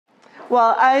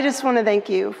Well, I just want to thank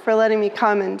you for letting me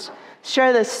come and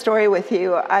share this story with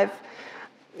you. I've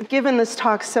given this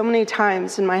talk so many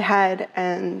times in my head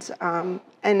and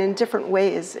in different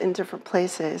ways, in different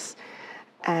places.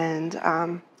 And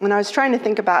when I was trying to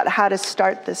think about how to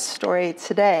start this story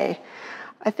today,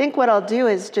 I think what I'll do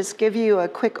is just give you a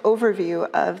quick overview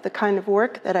of the kind of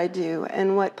work that I do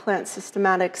and what plant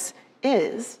systematics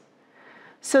is.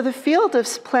 So the field of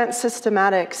plant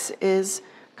systematics is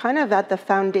kind of at the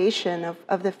foundation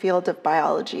of the field of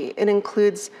biology. It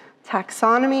includes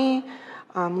taxonomy,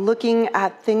 looking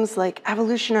at things like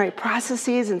evolutionary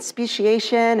processes and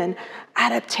speciation and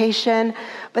adaptation,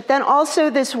 but then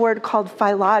also this word called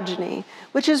phylogeny,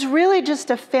 which is really just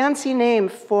a fancy name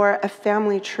for a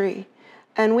family tree.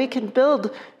 And we can build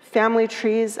family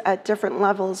trees at different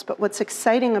levels, but what's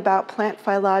exciting about plant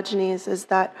phylogenies is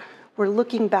that we're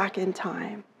looking back in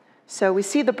time. So we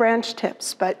see the branch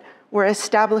tips, but we're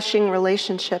establishing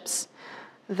relationships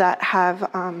that have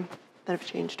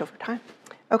changed over time.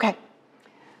 Okay,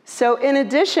 so in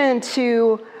addition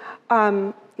to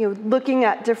looking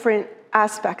at different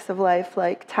aspects of life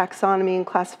like taxonomy and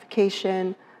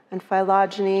classification and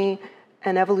phylogeny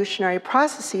and evolutionary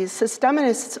processes,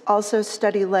 systematists also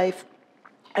study life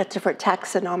at different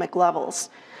taxonomic levels.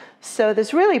 So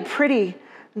this really pretty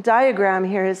diagram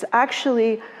here is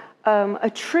actually a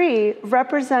tree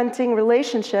representing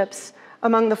relationships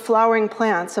among the flowering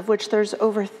plants, of which there's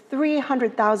over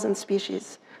 300,000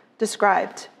 species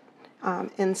described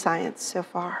in science so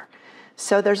far.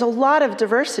 So there's a lot of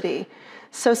diversity.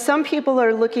 So some people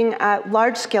are looking at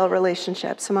large-scale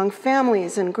relationships among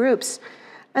families and groups.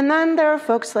 And then there are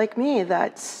folks like me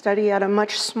that study at a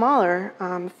much smaller,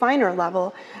 finer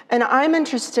level. And I'm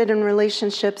interested in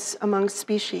relationships among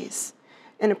species,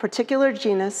 in a particular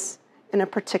genus, in a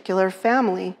particular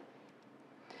family.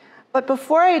 But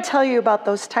before I tell you about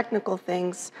those technical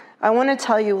things, I want to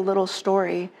tell you a little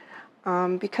story,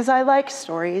 because I like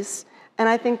stories, and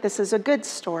I think this is a good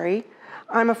story.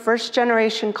 I'm a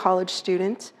first-generation college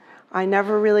student. I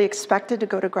never really expected to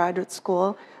go to graduate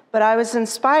school, but I was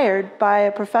inspired by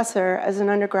a professor as an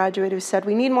undergraduate who said,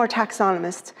 we need more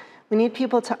taxonomists. We need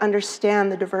people to understand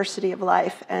the diversity of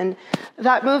life. And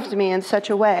that moved me in such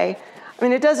a way. I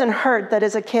mean, it doesn't hurt that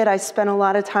as a kid, I spent a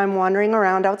lot of time wandering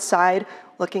around outside,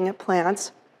 looking at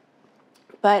plants.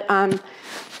 But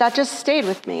that just stayed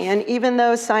with me. And even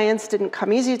though science didn't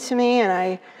come easy to me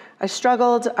and I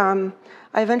struggled, I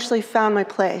eventually found my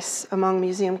place among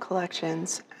museum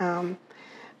collections. And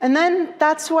then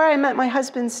that's where I met my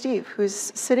husband, Steve, who's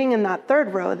sitting in that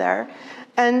third row there.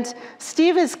 And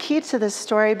Steve is key to this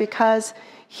story because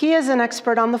he is an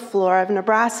expert on the flora of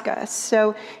Nebraska.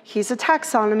 So he's a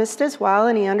taxonomist as well,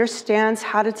 and he understands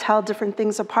how to tell different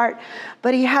things apart.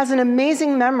 But he has an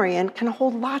amazing memory and can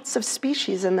hold lots of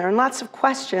species in there and lots of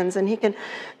questions. And he can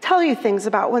tell you things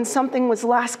about when something was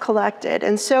last collected.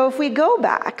 And so if we go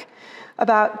back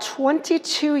about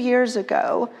 22 years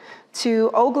ago,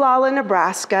 to Oglala,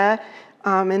 Nebraska,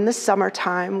 in the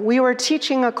summertime. We were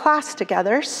teaching a class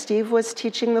together. Steve was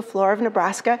teaching the flora of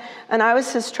Nebraska, and I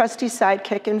was his trusty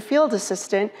sidekick and field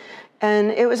assistant.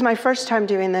 And it was my first time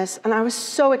doing this, and I was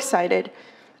so excited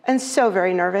and so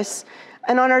very nervous.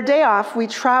 And on our day off, we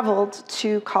traveled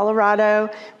to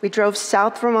Colorado. We drove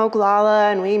south from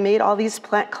Oglala, and we made all these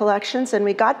plant collections, and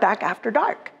we got back after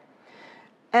dark.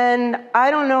 And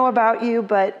I don't know about you,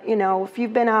 but if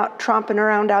you've been out tromping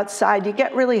around outside, you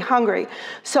get really hungry.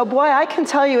 So boy, I can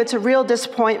tell you it's a real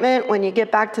disappointment when you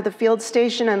get back to the field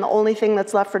station and the only thing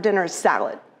that's left for dinner is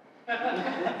salad.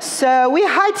 So we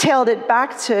hightailed it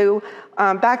back to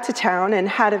town and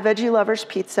had a veggie lovers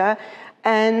pizza.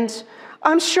 And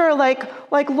I'm sure like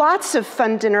lots of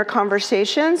fun dinner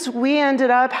conversations, we ended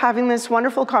up having this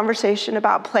wonderful conversation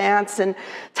about plants and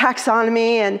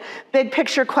taxonomy and big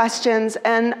picture questions.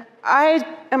 And I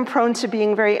am prone to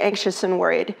being very anxious and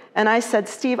worried. And I said,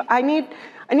 Steve, I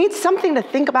need something to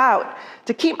think about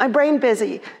to keep my brain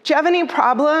busy. Do you have any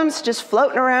problems just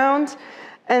floating around?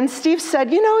 And Steve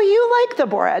said, you like the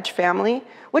borage family,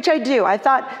 which I do. I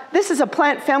thought, this is a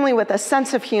plant family with a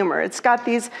sense of humor. It's got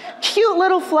these cute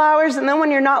little flowers, and then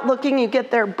when you're not looking, you get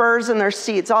their burrs and their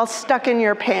seeds all stuck in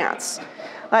your pants.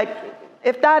 Like,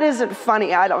 if that isn't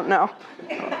funny, I don't know.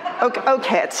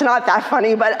 Okay, it's not that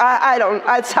funny, but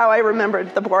that's how I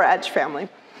remembered the borage family.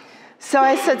 So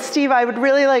I said, Steve, I would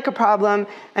really like a problem.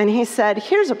 And he said,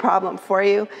 here's a problem for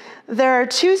you. There are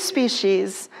two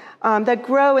species that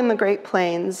grow in the Great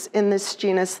Plains in this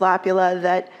genus Lapula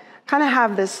that kind of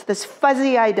have this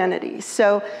fuzzy identity.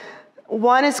 So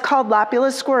one is called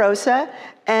Lapula squarosa,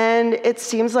 and it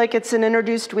seems like it's an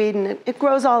introduced weed, and it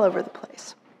grows all over the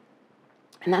place.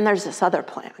 And then there's this other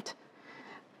plant,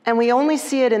 and we only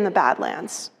see it in the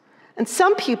Badlands. And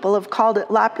some people have called it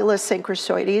Lapulus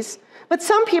synchrosoides, but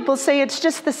some people say it's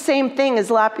just the same thing as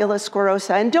Lapulus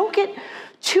squarosa. And don't get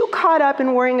too caught up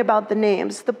in worrying about the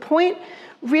names. The point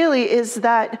really is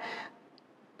that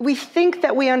we think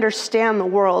that we understand the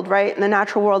world, right, and the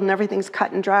natural world, and everything's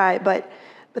cut and dry, but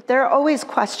there are always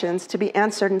questions to be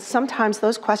answered, and sometimes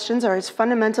those questions are as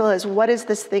fundamental as what is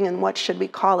this thing and what should we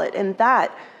call it? And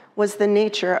that was the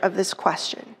nature of this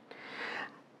question.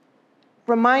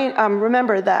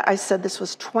 Remember that I said this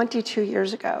was 22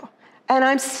 years ago, and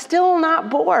I'm still not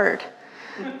bored.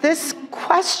 This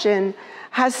question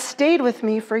has stayed with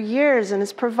me for years and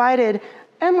has provided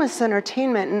endless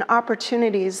entertainment and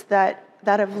opportunities that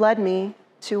have led me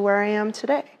to where I am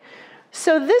today.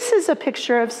 So this is a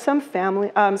picture of some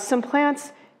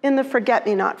plants in the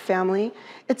forget-me-not family.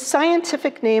 Its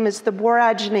scientific name is the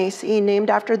Boraginaceae, named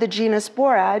after the genus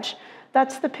Borage.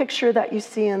 That's the picture that you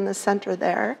see in the center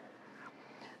there.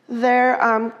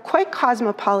 They're quite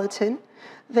cosmopolitan.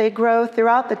 They grow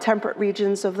throughout the temperate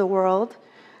regions of the world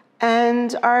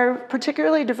and are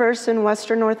particularly diverse in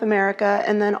Western North America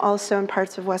and then also in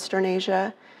parts of Western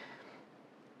Asia.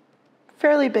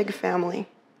 Fairly big family.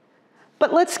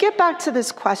 But let's get back to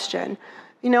this question.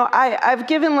 You know, I've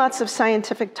given lots of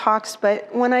scientific talks,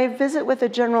 but when I visit with a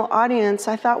general audience,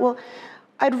 I thought, well,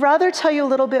 I'd rather tell you a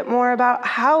little bit more about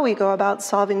how we go about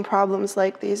solving problems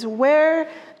like these. Where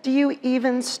do you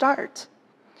even start?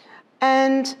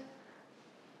 And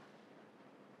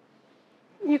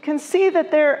you can see that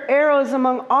there are arrows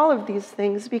among all of these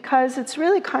things because it's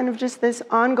really kind of just this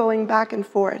ongoing back and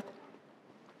forth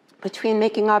between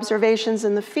making observations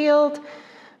in the field,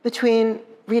 between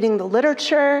reading the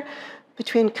literature,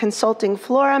 between consulting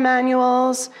flora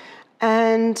manuals,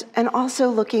 and also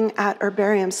looking at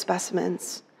herbarium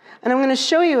specimens. And I'm going to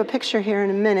show you a picture here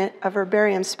in a minute of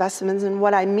herbarium specimens and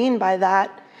what I mean by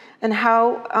that and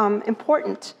how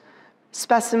important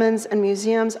specimens and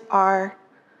museums are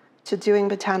to doing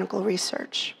botanical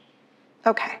research.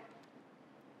 Okay.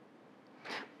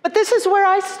 But this is where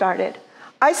I started.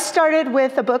 I started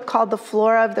with a book called The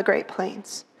Flora of the Great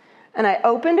Plains. And I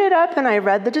opened it up and I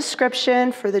read the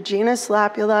description for the genus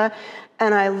Lapula,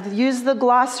 and I used the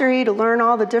glossary to learn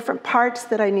all the different parts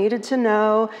that I needed to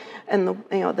know and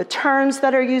the terms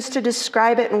that are used to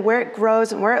describe it and where it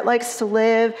grows and where it likes to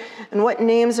live and what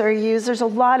names are used. There's a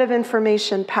lot of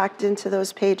information packed into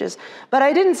those pages. But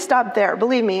I didn't stop there.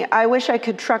 Believe me, I wish I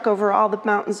could truck over all the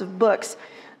mountains of books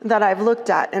that I've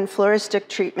looked at and floristic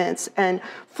treatments and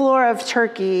flora of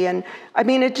Turkey. And I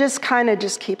mean, it just kind of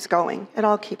just keeps going. It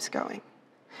all keeps going.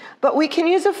 But we can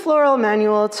use a floral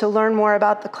manual to learn more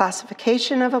about the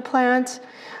classification of a plant.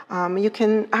 You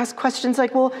can ask questions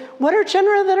like, well, what are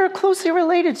genera that are closely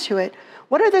related to it?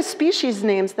 What are the species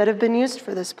names that have been used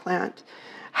for this plant?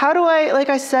 How do I, like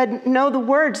I said, know the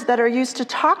words that are used to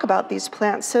talk about these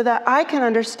plants so that I can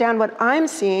understand what I'm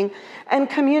seeing and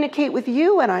communicate with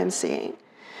you what I'm seeing?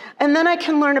 And then I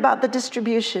can learn about the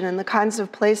distribution and the kinds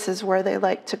of places where they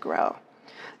like to grow.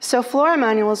 So flora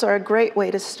manuals are a great way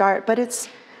to start, but it's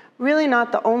really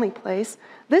not the only place.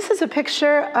 This is a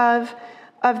picture of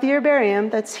the herbarium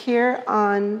that's here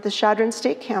on the Chadron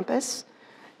State campus.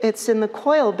 It's in the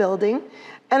Coyle building.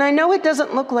 And I know it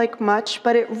doesn't look like much,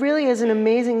 but it really is an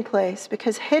amazing place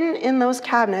because hidden in those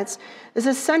cabinets is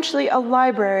essentially a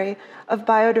library of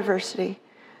biodiversity.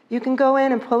 You can go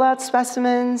in and pull out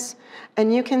specimens,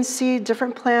 and you can see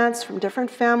different plants from different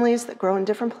families that grow in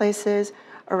different places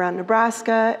around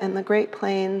Nebraska and the Great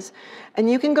Plains.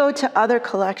 And you can go to other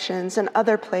collections and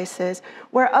other places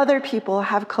where other people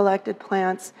have collected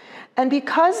plants. And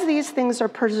because these things are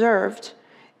preserved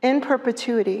in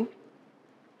perpetuity,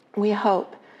 we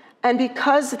hope, and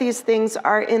because these things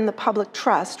are in the public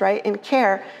trust, right, in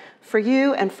care for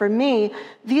you and for me,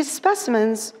 these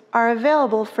specimens are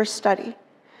available for study.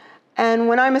 And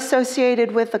when I'm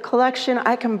associated with a collection,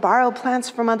 I can borrow plants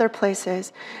from other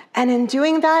places. And in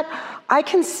doing that, I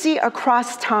can see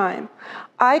across time.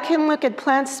 I can look at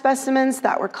plant specimens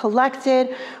that were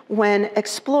collected when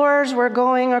explorers were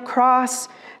going across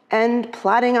and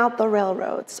plotting out the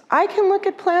railroads. I can look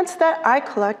at plants that I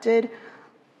collected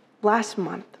last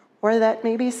month or that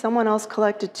maybe someone else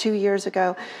collected 2 years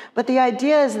ago. But the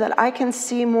idea is that I can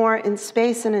see more in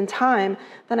space and in time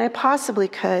than I possibly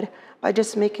could by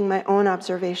just making my own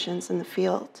observations in the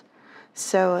field.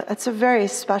 So it's a very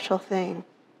special thing.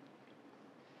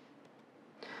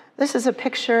 This is a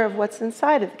picture of what's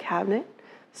inside of the cabinet.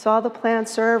 So all the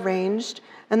plants are arranged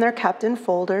and they're kept in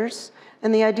folders.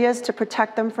 And the idea is to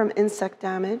protect them from insect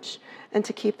damage and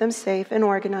to keep them safe and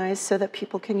organized so that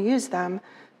people can use them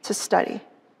to study.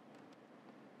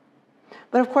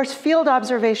 But of course, field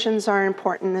observations are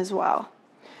important as well.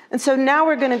 And so now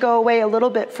we're going to go away a little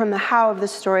bit from the how of the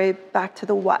story back to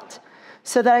the what,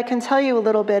 so that I can tell you a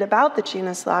little bit about the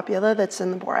genus Lapula that's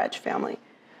in the borage family.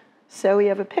 So we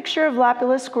have a picture of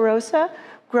Lapula squarosa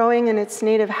growing in its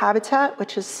native habitat,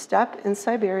 which is steppe in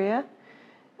Siberia.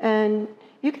 And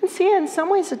you can see in some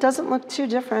ways it doesn't look too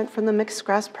different from the mixed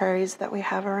grass prairies that we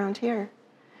have around here.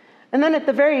 And then at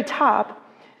the very top,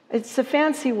 it's a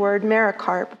fancy word,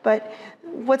 merocarp, but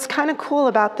what's kind of cool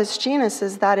about this genus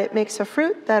is that it makes a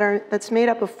fruit that's made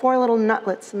up of 4 little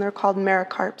nutlets, and they're called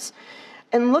merocarps.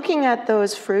 And looking at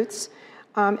those fruits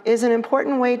is an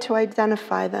important way to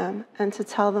identify them and to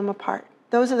tell them apart.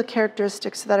 Those are the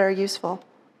characteristics that are useful.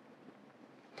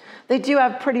 They do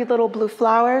have pretty little blue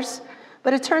flowers,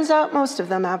 but it turns out most of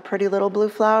them have pretty little blue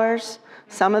flowers.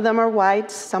 Some of them are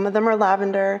white, some of them are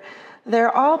lavender.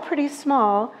 They're all pretty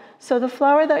small, so the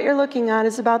flower that you're looking at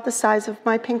is about the size of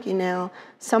my pinky nail.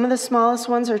 Some of the smallest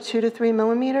ones are 2 to 3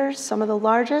 millimeters. Some of the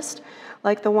largest,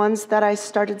 like the ones that I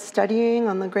started studying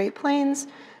on the Great Plains,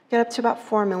 get up to about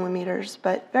 4 millimeters,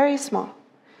 but very small.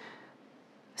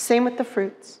 Same with the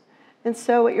fruits. And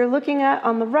so what you're looking at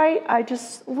on the right, I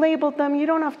just labeled them. You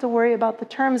don't have to worry about the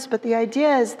terms, but the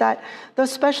idea is that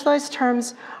those specialized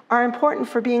terms are important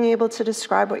for being able to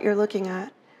describe what you're looking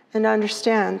at and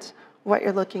understand what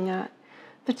you're looking at.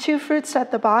 The 2 fruits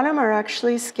at the bottom are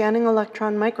actually scanning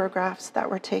electron micrographs that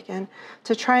were taken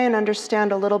to try and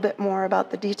understand a little bit more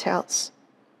about the details.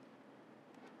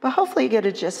 But hopefully you get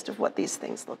a gist of what these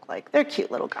things look like. They're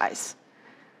cute little guys.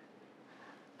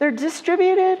 They're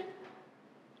distributed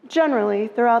generally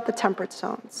throughout the temperate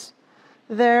zones.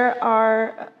 There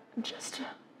are just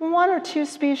 1 or 2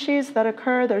 species that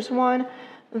occur. There's one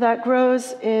that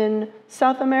grows in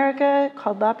South America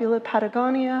called Lapula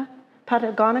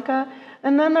patagonica,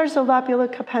 and then there's a Lapula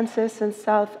capensis in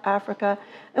South Africa.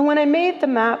 And when I made the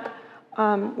map,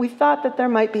 we thought that there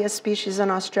might be a species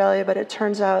in Australia, but it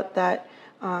turns out that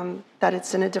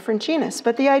it's in a different genus.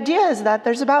 But the idea is that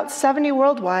there's about 70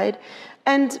 worldwide,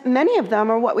 and many of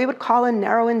them are what we would call a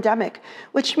narrow endemic,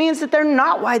 which means that they're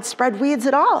not widespread weeds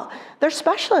at all. They're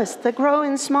specialists that grow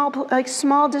in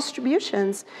small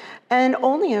distributions and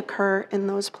only occur in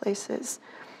those places.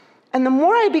 And the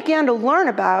more I began to learn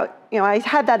about, I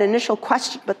had that initial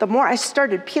question, but the more I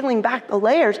started peeling back the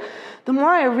layers, the more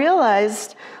I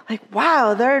realized,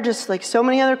 wow, there are just so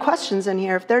many other questions in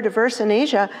here. If they're diverse in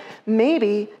Asia,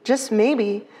 maybe, just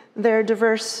maybe, they're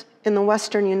diverse in the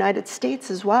Western United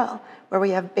States as well, where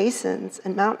we have basins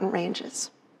and mountain ranges.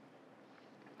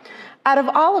 Out of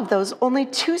all of those, only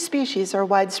 2 species are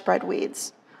widespread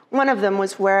weeds. One of them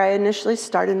was where I initially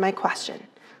started my question,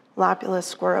 Lapula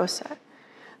squarosa.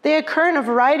 They occur in a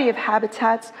variety of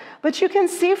habitats, but you can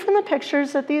see from the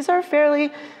pictures that these are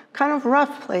fairly kind of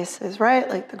rough places, right?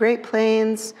 Like the Great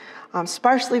Plains,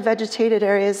 sparsely vegetated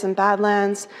areas in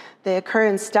Badlands. They occur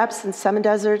in steppes and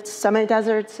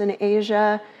semi-deserts in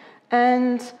Asia,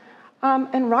 and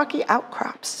rocky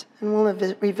outcrops, and we'll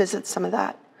revisit some of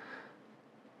that.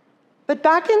 But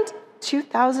back in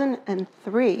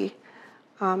 2003,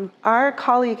 our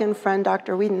colleague and friend,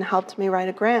 Dr. Whedon, helped me write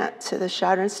a grant to the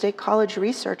Chadron State College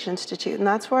Research Institute, and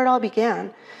that's where it all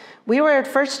began. We were at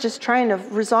first just trying to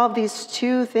resolve these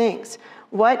 2 things.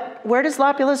 Where does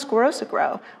Lapula squarosa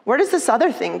grow? Where does this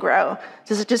other thing grow?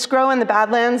 Does it just grow in the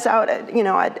Badlands out in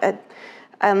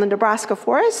the Nebraska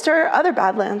forest, or other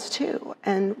Badlands too?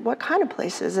 And what kind of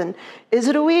places? And is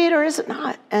it a weed or is it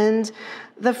not? And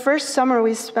the first summer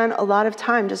we spent a lot of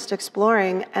time just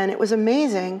exploring, and it was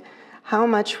amazing how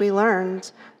much we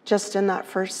learned just in that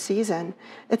first season.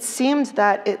 It seemed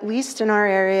that, at least in our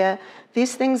area,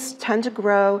 these things tend to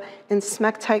grow in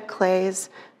smectite clays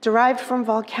derived from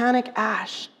volcanic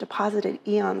ash deposited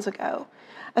eons ago.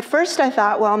 At first I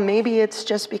thought, well, maybe it's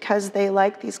just because they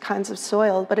like these kinds of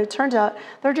soil, but it turns out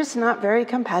they're just not very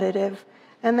competitive,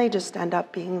 and they just end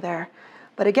up being there.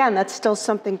 But again, that's still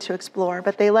something to explore,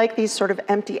 but they like these sort of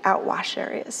empty outwash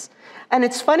areas. And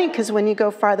it's funny because when you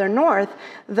go farther north,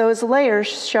 those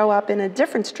layers show up in a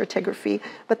different stratigraphy,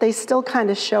 but they still kind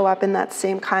of show up in that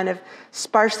same kind of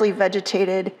sparsely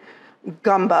vegetated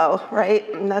gumbo, right?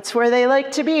 And that's where they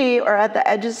like to be, or at the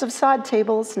edges of sod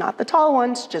tables, not the tall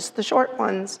ones, just the short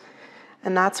ones.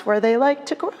 And that's where they like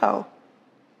to grow.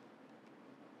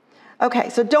 Okay,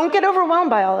 so don't get overwhelmed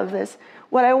by all of this.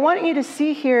 What I want you to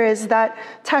see here is that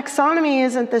taxonomy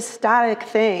isn't this static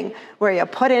thing where you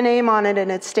put a name on it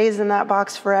and it stays in that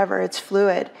box forever. It's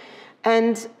fluid.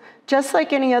 And just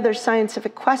like any other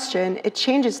scientific question, it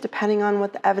changes depending on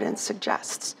what the evidence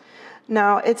suggests.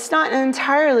 Now, it's not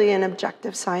entirely an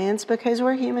objective science because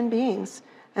we're human beings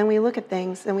and we look at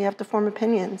things and we have to form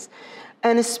opinions.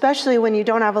 And especially when you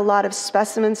don't have a lot of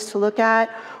specimens to look at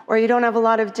or you don't have a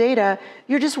lot of data,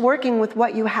 you're just working with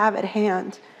what you have at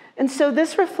hand. And so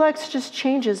this reflects just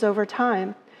changes over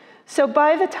time. So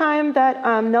by the time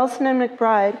that Nelson and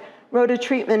McBride wrote a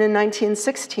treatment in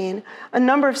 1916, a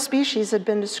number of species had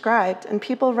been described, and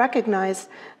people recognized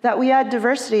that we had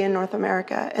diversity in North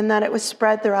America and that it was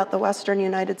spread throughout the western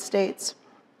United States.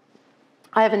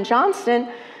 Ivan Johnston,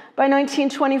 by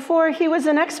 1924, he was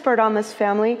an expert on this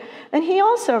family, and he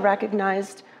also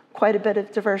recognized quite a bit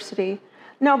of diversity.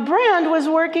 Now, Brand was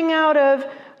working out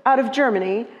of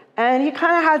Germany, and he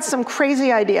kind of had some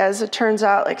crazy ideas. It turns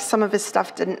out like some of his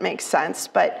stuff didn't make sense,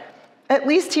 but at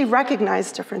least he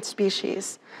recognized different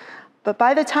species. But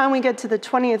by the time we get to the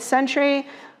 20th century,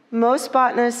 most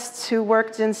botanists who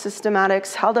worked in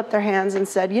systematics held up their hands and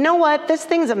said, you know what, this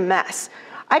thing's a mess.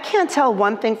 I can't tell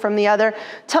one thing from the other.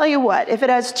 Tell you what, if it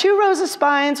has 2 rows of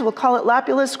spines, we'll call it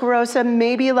Lapula sclerosa,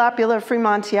 maybe Lapula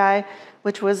fremontii,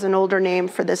 which was an older name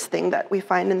for this thing that we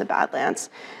find in the Badlands.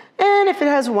 And if it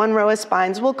has 1 row of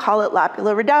spines, we'll call it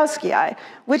Lapula radowskii,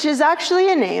 which is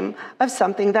actually a name of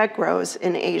something that grows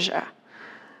in Asia.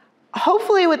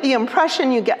 Hopefully what the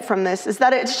impression you get from this is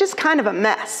that it's just kind of a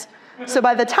mess. So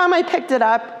by the time I picked it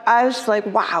up, I was like,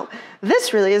 wow,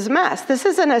 this really is a mess. This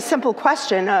isn't a simple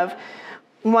question of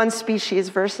one species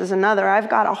versus another. I've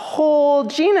got a whole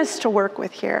genus to work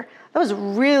with here. That was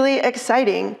really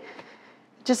exciting.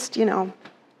 Just,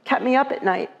 kept me up at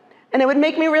night. And it would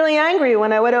make me really angry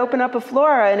when I would open up a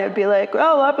flora and it would be like,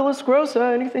 oh, Lapula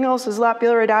sclerosa, anything else is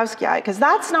Lapula radowskii, because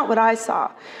that's not what I saw.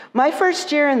 My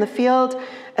first year in the field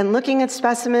and looking at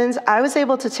specimens, I was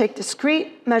able to take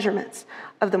discrete measurements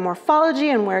of the morphology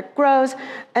and where it grows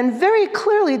and very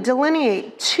clearly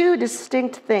delineate 2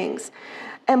 distinct things.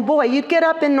 And boy, you'd get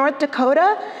up in North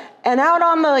Dakota and out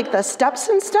on the steps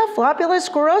and stuff, Lapula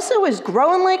sclerosa was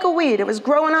growing like a weed. It was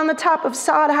growing on the top of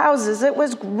sod houses. It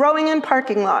was growing in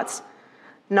parking lots.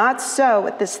 Not so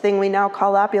with this thing we now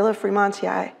call Lapula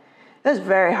fremontii. It was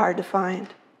very hard to find.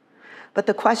 But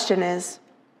the question is,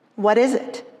 what is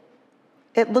it?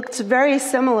 It looks very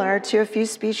similar to a few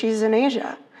species in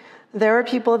Asia. There were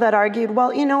people that argued,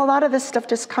 well, a lot of this stuff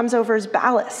just comes over as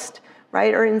ballast,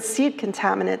 right? Or in seed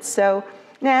contaminants, so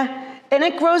nah. And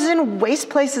it grows in waste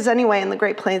places anyway in the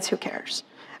Great Plains, who cares?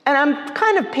 And I'm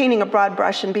kind of painting a broad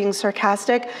brush and being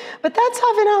sarcastic, but that's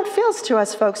often how it feels to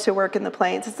us folks who work in the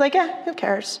plains. It's like, who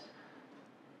cares?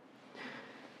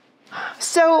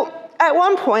 So at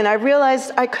one point, I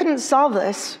realized I couldn't solve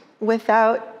this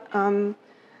without going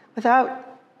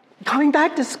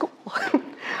back to school.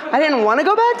 I didn't want to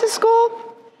go back to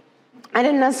school. I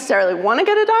didn't necessarily want to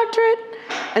get a doctorate.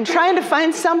 And trying to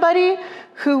find somebody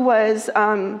who was,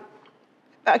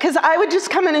 because I would just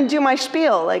come in and do my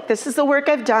spiel, like this is the work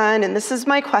I've done and this is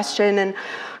my question, and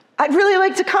I'd really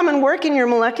like to come and work in your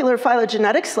molecular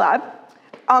phylogenetics lab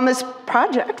on this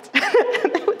project.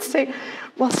 And they would say,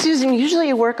 well, Susan, usually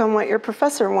you work on what your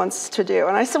professor wants to do.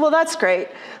 And I said, well, that's great,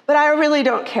 but I really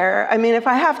don't care. I mean, if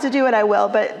I have to do it, I will,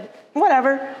 but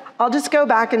whatever. I'll just go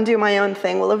back and do my own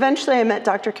thing. Well, eventually I met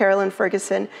Dr. Carolyn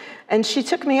Ferguson, and she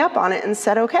took me up on it and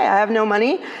said, okay, I have no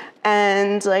money,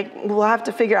 and we'll have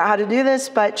to figure out how to do this,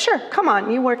 but sure, come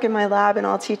on, you work in my lab and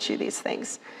I'll teach you these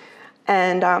things.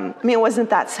 And it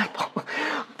wasn't that simple,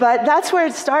 but that's where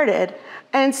it started.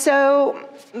 And so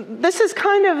this is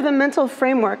kind of the mental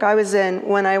framework I was in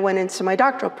when I went into my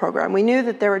doctoral program. We knew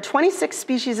that there were 26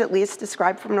 species at least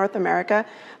described from North America,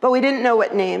 but we didn't know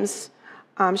what names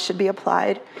should be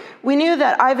applied. We knew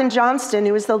that Ivan Johnston,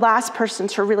 who was the last person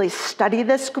to really study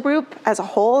this group as a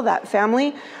whole, that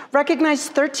family,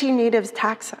 recognized 13 native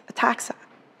taxa.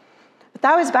 But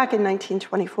that was back in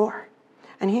 1924,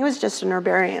 and he was just an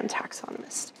herbarium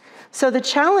taxonomist. So the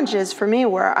challenges for me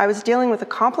were I was dealing with a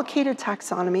complicated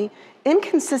taxonomy,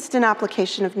 inconsistent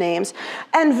application of names,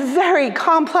 and very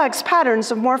complex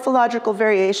patterns of morphological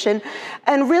variation,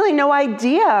 and really no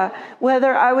idea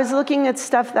whether I was looking at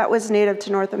stuff that was native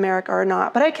to North America or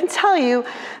not. But I can tell you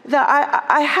that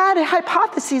I had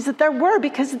hypotheses that there were,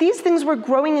 because these things were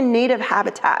growing in native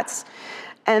habitats,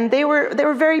 and they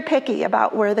were very picky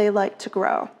about where they liked to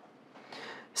grow.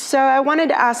 So I wanted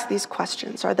to ask these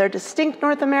questions. Are there distinct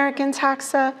North American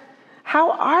taxa?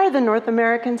 How are the North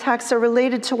American taxa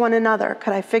related to one another?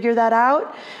 Could I figure that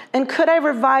out? And could I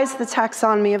revise the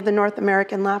taxonomy of the North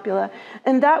American Lapula?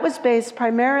 And that was based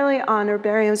primarily on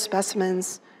herbarium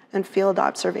specimens and field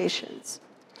observations.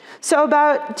 So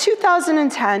about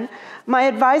 2010, my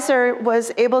advisor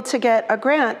was able to get a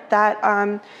grant that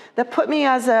put me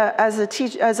as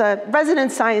a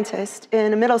resident scientist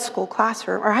in a middle school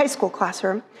classroom or high school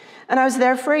classroom. And I was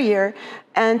there for a year,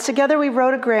 and together we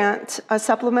wrote a grant, a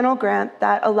supplemental grant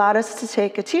that allowed us to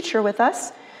take a teacher with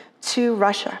us to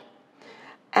Russia.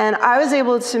 And I was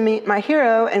able to meet my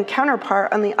hero and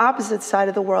counterpart on the opposite side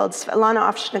of the world, Svetlana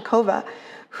Ovchnikova,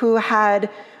 who had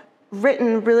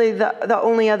written really the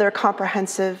only other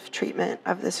comprehensive treatment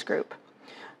of this group.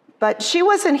 But she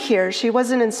wasn't here. She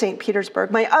wasn't in St. Petersburg.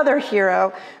 My other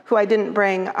hero, who I didn't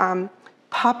bring,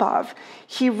 Popov,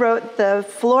 he wrote the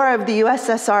flora of the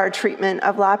USSR treatment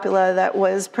of Lapula that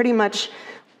was pretty much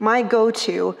my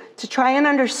go-to to try and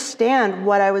understand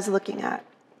what I was looking at.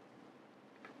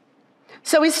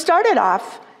 So we started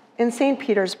off in St.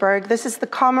 Petersburg. This is the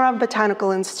Komarov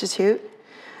Botanical Institute.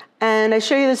 And I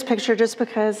show you this picture just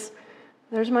because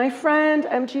there's my friend,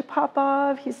 M.G.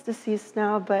 Popov. He's deceased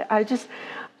now, but I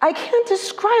can't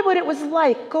describe what it was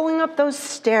like going up those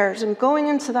stairs and going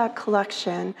into that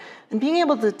collection and being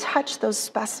able to touch those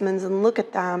specimens and look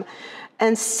at them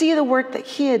and see the work that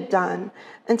he had done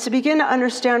and to begin to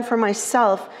understand for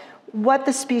myself what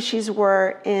the species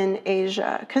were in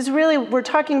Asia. Because really, we're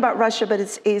talking about Russia, but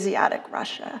it's Asiatic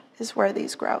Russia is where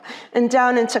these grow. And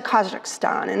down into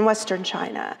Kazakhstan and Western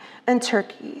China and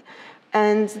Turkey.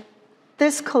 And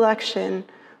this collection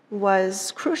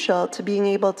was crucial to being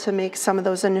able to make some of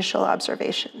those initial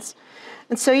observations.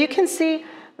 And so you can see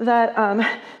that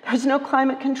there's no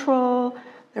climate control.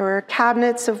 There were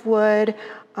cabinets of wood.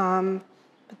 But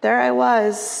there I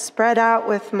was, spread out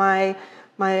with I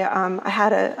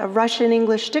had a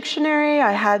Russian-English dictionary.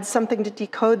 I had something to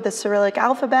decode the Cyrillic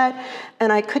alphabet,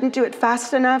 and I couldn't do it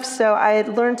fast enough, so I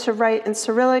had learned to write in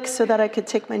Cyrillic so that I could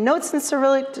take my notes in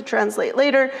Cyrillic to translate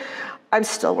later. I'm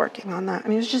still working on that. I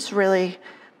mean, it was just really,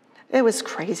 it was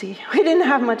crazy. We didn't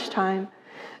have much time.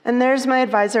 And there's my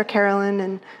advisor, Carolyn,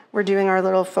 and we're doing our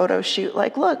little photo shoot,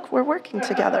 like, look, we're working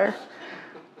together.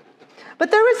 But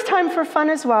there was time for fun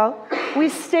as well. We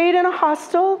stayed in a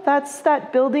hostel. That's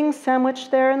that building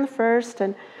sandwiched there in the first,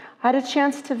 and I had a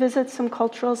chance to visit some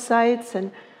cultural sites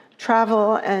and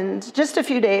travel, and just a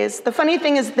few days. The funny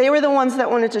thing is they were the ones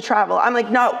that wanted to travel. I'm like,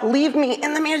 no, leave me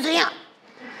in the museum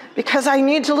because I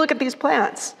need to look at these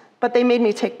plants. But they made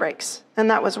me take breaks, and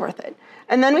that was worth it.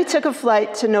 And then we took a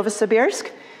flight to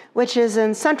Novosibirsk, which is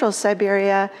in central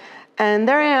Siberia, and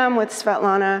there I am with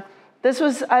Svetlana.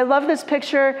 I love this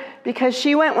picture because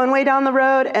she went one way down the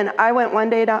road and I went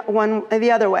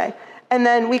the other way. And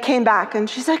then we came back and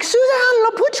she's like, Suzanne,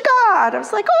 Lapuchka! And I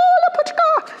was like, oh,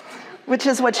 Lapuchka! Which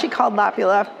is what she called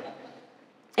Lapula.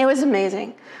 It was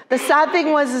amazing. The sad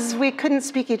thing was we couldn't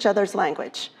speak each other's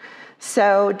language.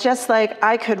 So just like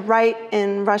I could write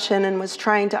in Russian and was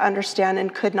trying to understand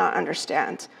and could not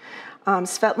understand.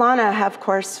 Svetlana, of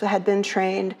course, had been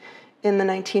trained in the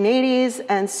 1980s,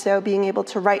 and so being able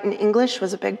to write in English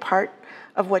was a big part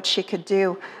of what she could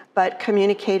do, but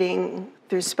communicating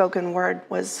through spoken word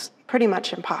was pretty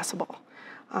much impossible.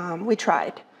 We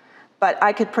tried, but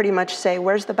I could pretty much say,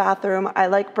 where's the bathroom? I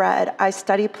like bread, I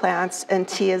study plants, and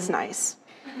tea is nice.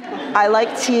 I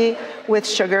like tea with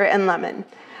sugar and lemon.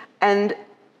 And,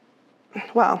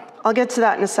 well, I'll get to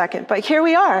that in a second, but here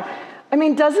we are. I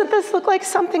mean, doesn't this look like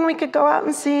something we could go out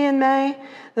and see in May?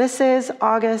 This is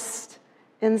August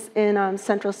in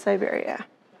central Siberia,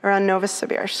 around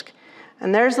Novosibirsk.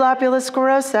 And there's Lapula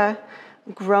sclerosa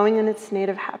growing in its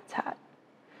native habitat.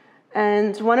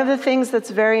 And one of the things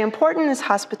that's very important is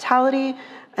hospitality.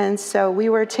 And so we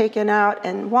were taken out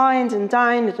and wined and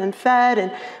dined and fed.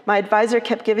 And my advisor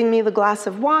kept giving me the glass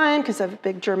of wine because I have a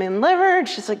big German liver. And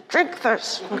she's like, drink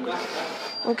this.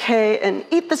 Okay, and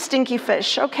eat the stinky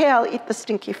fish. Okay, I'll eat the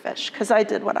stinky fish because I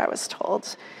did what I was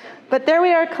told. But there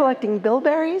we are collecting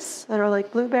bilberries that are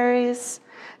like blueberries.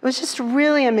 It was just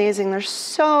really amazing. There's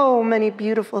so many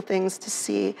beautiful things to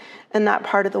see in that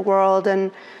part of the world.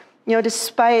 And,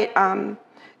 despite,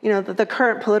 the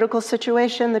current political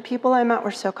situation, the people I met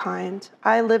were so kind.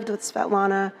 I lived with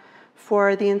Svetlana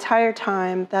for the entire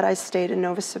time that I stayed in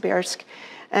Novosibirsk.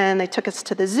 And they took us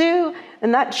to the zoo,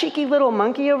 and that cheeky little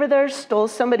monkey over there stole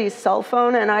somebody's cell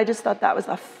phone, and I just thought that was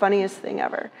the funniest thing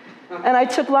ever. And I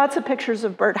took lots of pictures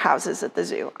of birdhouses at the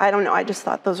zoo. I don't know, I just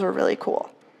thought those were really cool.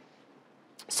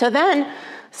 So then,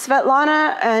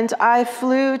 Svetlana and I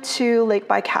flew to Lake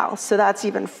Baikal, so that's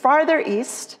even farther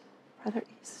east. Farther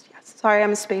east, yes. Sorry,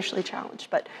 I'm spatially challenged,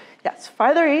 but yes,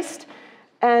 farther east.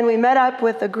 And we met up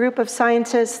with a group of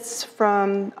scientists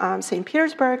from St.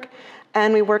 Petersburg,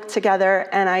 and we worked together,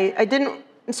 and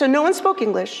so no one spoke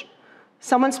English.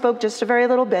 Someone spoke just a very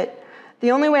little bit.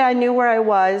 The only way I knew where I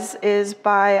was is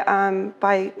by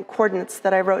coordinates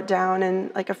that I wrote down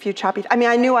and like a few choppy,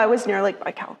 I knew I was near Lake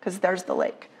Baikal because there's the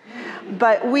lake.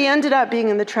 But we ended up being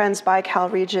in the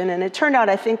Trans-Baikal region, and it turned out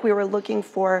I think we were looking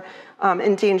for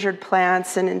endangered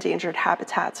plants and endangered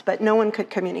habitats, but no one could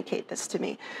communicate this to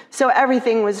me. So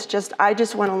everything was just, I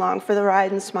just went along for the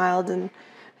ride and smiled and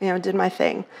did my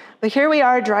thing. But here we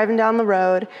are driving down the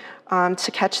road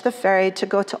to catch the ferry to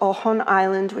go to Olhon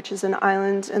Island, which is an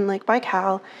island in Lake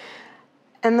Baikal.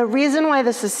 And the reason why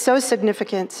this is so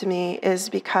significant to me is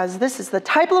because this is the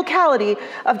type locality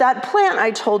of that plant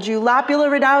I told you, Lapula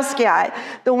radowskii,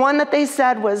 the one that they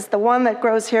said was the one that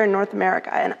grows here in North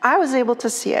America. And I was able to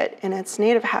see it in its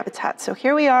native habitat. So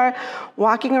here we are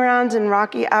walking around in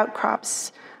rocky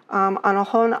outcrops on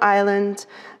Olhon Island.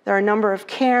 There are a number of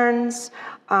cairns.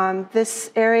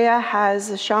 This area has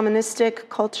a shamanistic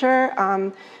culture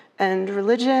and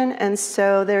religion, and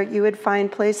so there you would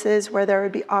find places where there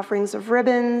would be offerings of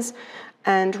ribbons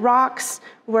and rocks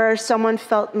where someone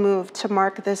felt moved to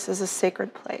mark this as a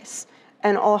sacred place.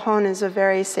 And Olhon is a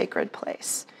very sacred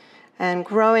place. And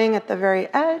growing at the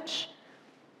very edge,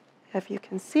 if you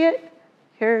can see it,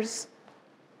 here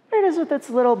it is with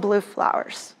its little blue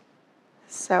flowers.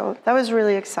 So that was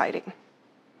really exciting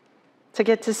to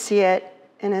get to see it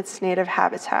in its native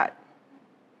habitat.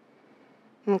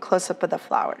 And close up of the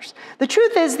flowers. The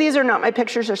truth is, these are not my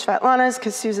pictures or Svetlana's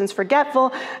because Susan's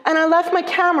forgetful, and I left my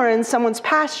camera in someone's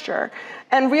pasture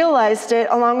and realized it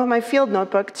along with my field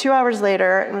notebook 2 hours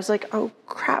later and was like, oh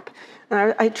crap.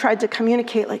 And I tried to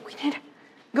communicate, like, we need to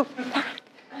go back.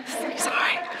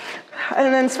 Sorry.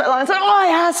 And then Svetlana said, oh, I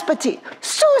asked Pati,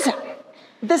 Susan.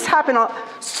 This happened all,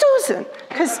 Susan,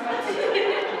 because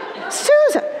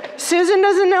Susan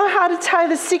doesn't know how to tie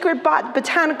the secret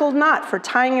botanical knot for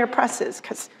tying your presses,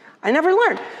 because I never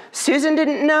learned. Susan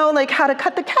didn't know how to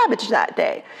cut the cabbage that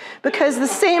day, because the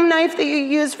same knife that you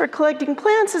use for collecting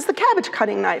plants is the cabbage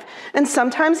cutting knife. And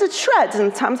sometimes it shreds,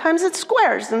 and sometimes it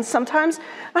squares, and sometimes,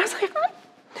 I was like, what?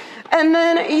 And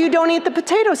then you don't eat the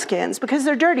potato skins because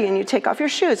they're dirty, and you take off your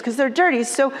shoes because they're dirty.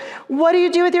 So what do you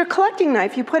do with your collecting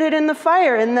knife? You put it in the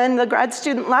fire, and then the grad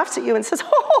student laughs at you and says,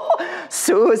 oh,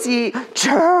 Susie,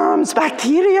 germs,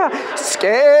 bacteria,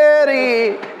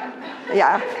 scary.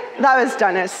 Yeah, that was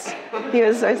Dennis. He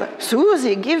was always like,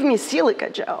 Susie, give me silica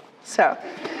gel. So,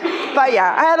 but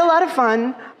yeah, I had a lot of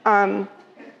fun.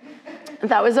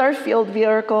 That was our field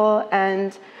vehicle,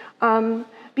 and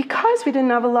because we didn't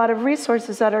have a lot of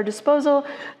resources at our disposal,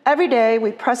 every day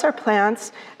we'd press our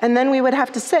plants, and then we would have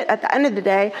to sit at the end of the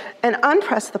day and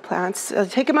unpress the plants,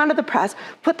 take them out of the press,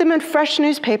 put them in fresh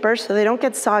newspaper so they don't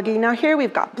get soggy. Now here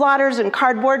we've got blotters and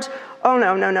cardboards. Oh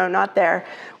no, not there.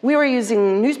 We were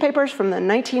using newspapers from the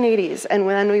 1980s, and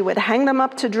then we would hang them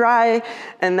up to dry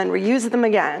and then reuse them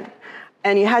again.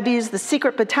 And you had to use the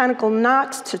secret botanical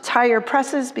knot to tie your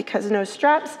presses because no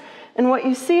straps. And what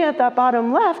you see at that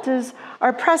bottom left is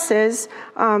our presses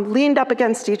leaned up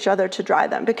against each other to dry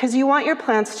them, because you want your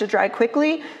plants to dry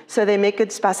quickly so they make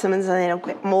good specimens and they don't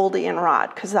get moldy and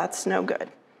rot, because that's no good.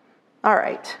 All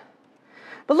right.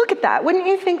 But look at that. Wouldn't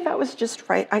you think that was just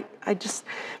right?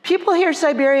 People hear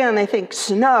Siberia and they think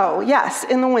snow. Yes,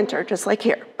 in the winter, just like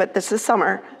here. But this is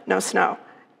summer, no snow.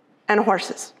 And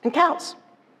horses and cows.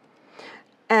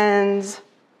 And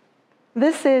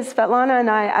this is Svetlana and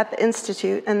I at the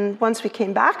Institute, and once we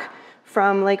came back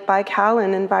from Lake Baikal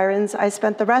and environs, I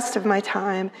spent the rest of my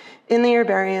time in the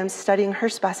herbarium studying her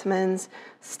specimens,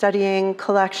 studying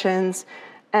collections,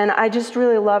 and I just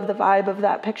really love the vibe of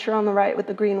that picture on the right with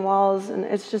the green walls, and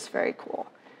it's just very cool.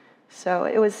 So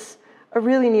it was a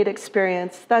really neat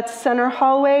experience. That center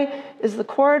hallway is the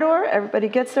corridor. Everybody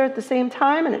gets there at the same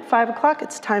time, and at 5 o'clock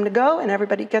it's time to go, and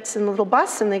everybody gets in the little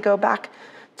bus and they go back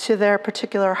to their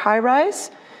particular high-rise.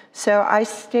 So I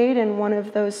stayed in one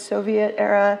of those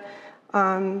Soviet-era,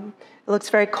 it looks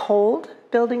very cold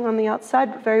building on the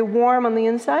outside, but very warm on the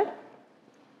inside.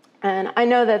 And I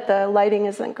know that the lighting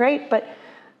isn't great, but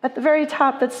at the very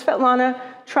top, that's Svetlana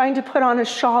trying to put on a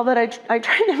shawl that I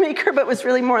tried to make her, but was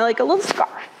really more like a little scarf.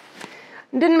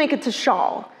 Didn't make it to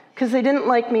shawl, because they didn't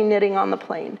like me knitting on the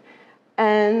plane.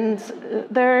 And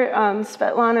there,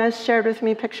 Svetlana shared with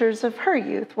me pictures of her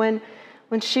youth when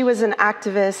she was an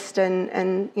activist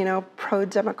and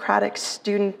pro-democratic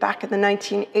student back in the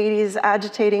 1980s,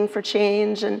 agitating for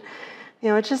change, and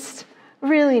it's just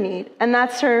really neat. And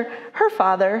that's her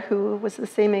father, who was the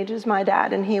same age as my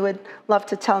dad, and he would love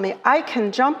to tell me, I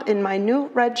can jump in my new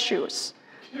red shoes.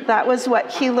 That was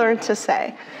what he learned to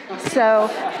say. So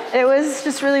it was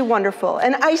just really wonderful.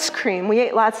 And ice cream, we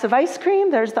ate lots of ice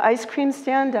cream. There's the ice cream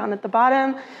stand down at the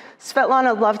bottom.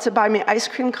 Svetlana loved to buy me ice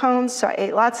cream cones, so I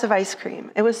ate lots of ice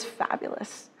cream. It was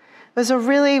fabulous. It was a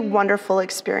really wonderful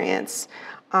experience.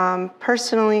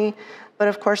 Personally, but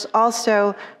of course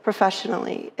also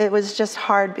professionally. It was just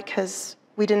hard because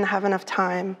we didn't have enough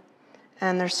time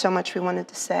and there's so much we wanted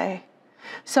to say.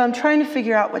 So I'm trying to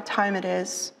figure out what time it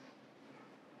is.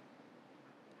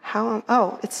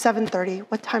 Oh, it's 7:30.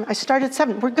 What time? I started at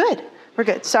 7. We're good. We're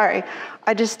good. Sorry.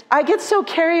 I get so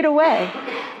carried away.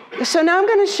 So now I'm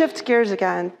going to shift gears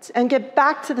again and get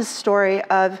back to the story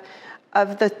of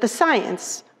the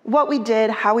science, what we did,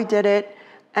 how we did it,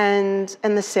 and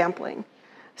the sampling.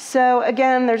 So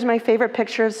again, there's my favorite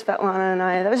picture of Svetlana and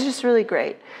I. That was just really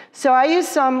great. So I used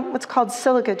some what's called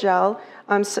silica gel.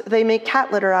 So they make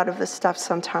cat litter out of this stuff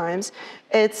sometimes.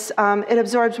 It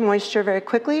absorbs moisture very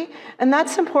quickly, and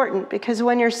that's important because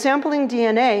when you're sampling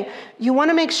DNA, you want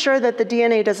to make sure that the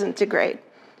DNA doesn't degrade.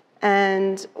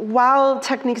 And while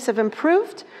techniques have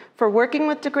improved for working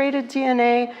with degraded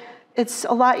DNA, it's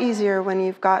a lot easier when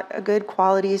you've got a good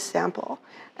quality sample.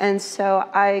 And so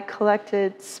I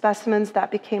collected specimens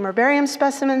that became herbarium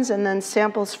specimens, and then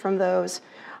samples from those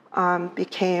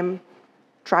became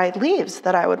dried leaves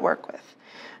that I would work with.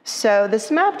 So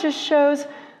this map just shows,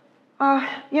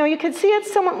 you can see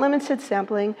it's somewhat limited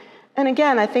sampling. And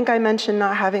again, I think I mentioned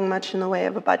not having much in the way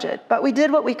of a budget, but we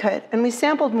did what we could. And we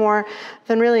sampled more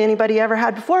than really anybody ever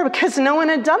had before because no one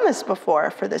had done this before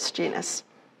for this genus.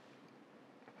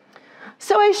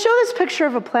 So I show this picture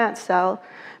of a plant cell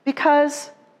because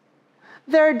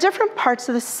there are different parts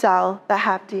of the cell that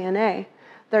have DNA.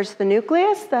 There's the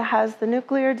nucleus that has the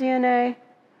nuclear DNA,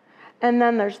 and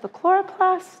then there's the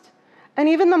chloroplast, and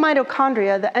even the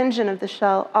mitochondria, the engine of the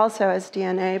shell, also has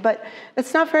DNA, but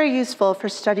it's not very useful for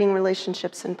studying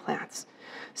relationships in plants.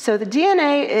 So the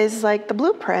DNA is like the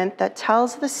blueprint that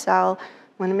tells the cell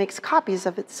when it makes copies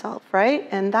of itself, right?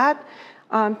 And that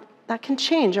can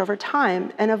change over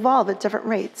time and evolve at different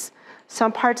rates.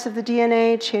 Some parts of the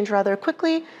DNA change rather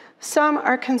quickly, some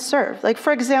are conserved. Like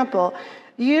for example,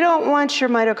 you don't want your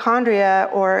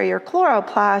mitochondria or your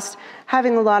chloroplast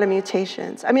having a lot of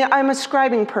mutations. I mean, I'm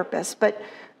ascribing purpose, but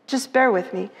just bear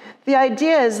with me. The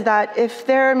idea is that if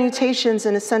there are mutations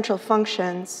in essential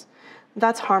functions,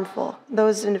 that's harmful.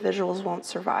 Those individuals won't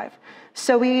survive.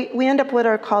 So we end up with what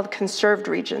are called conserved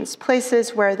regions,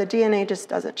 places where the DNA just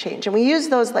doesn't change. And we use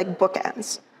those like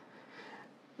bookends.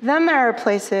 Then there are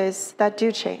places that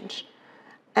do change.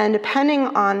 And depending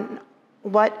on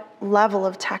what level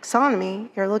of taxonomy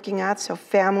you're looking at, so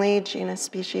family, genus,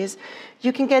 species,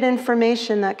 you can get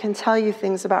information that can tell you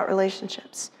things about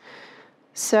relationships.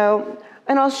 So,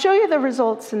 and I'll show you the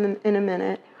results in a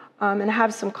minute and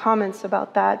have some comments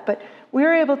about that, but we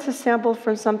were able to sample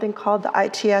from something called the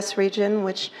ITS region,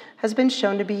 which has been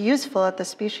shown to be useful at the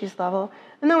species level,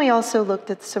 and then we also looked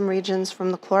at some regions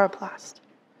from the chloroplast.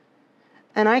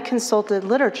 And I consulted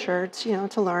literature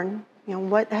to learn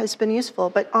what has been useful.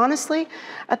 But honestly,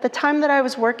 at the time that I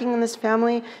was working in this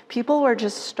family, people were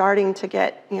just starting to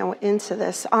get into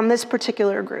this on this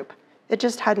particular group. It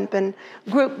just hadn't been,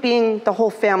 group being the whole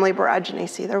family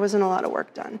Boraginaceae. There wasn't a lot of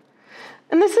work done.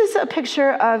 And this is a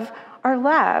picture of our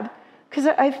lab, because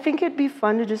I think it'd be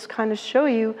fun to just kind of show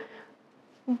you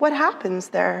what happens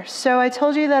there. So I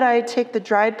told you that I take the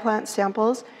dried plant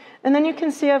samples, and then you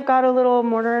can see I've got a little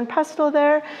mortar and pestle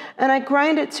there, and I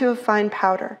grind it to a fine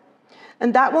powder.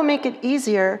 And that will make it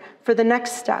easier for the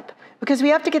next step, because we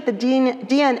have to get the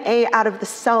DNA out of the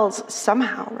cells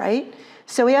somehow, right?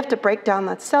 So we have to break down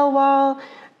that cell wall,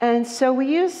 and so we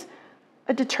use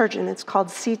a detergent. It's called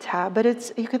CTAB, but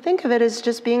you could think of it as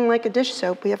just being like a dish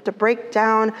soap. We have to break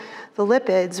down the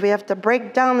lipids. We have to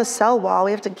break down the cell wall.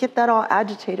 We have to get that all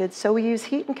agitated. So we use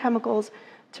heat and chemicals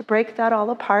to break that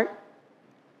all apart.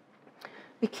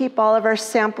 We keep all of our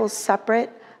samples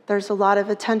separate. There's a lot of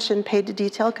attention paid to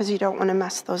detail because you don't want to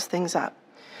mess those things up.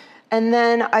 And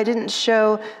then I didn't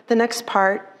show the next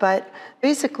part, but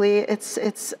basically it's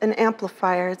an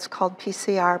amplifier. It's called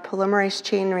PCR, polymerase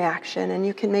chain reaction, and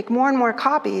you can make more and more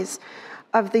copies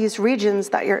of these regions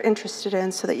that you're interested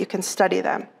in so that you can study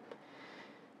them.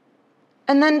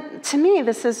 And then to me,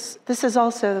 this is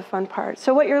also the fun part.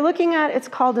 So what you're looking at, it's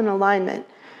called an alignment.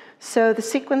 So the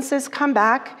sequences come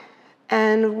back,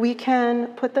 and we can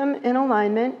put them in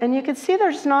alignment, and you can see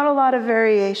there's not a lot of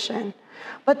variation,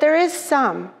 but there is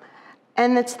some,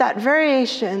 and it's that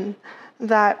variation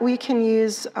that we can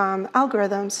use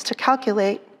algorithms to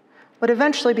calculate what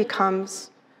eventually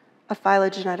becomes a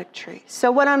phylogenetic tree. So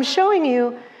what I'm showing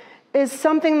you is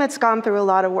something that's gone through a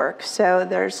lot of work. So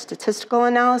there's statistical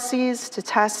analyses to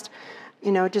test,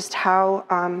 just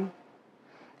how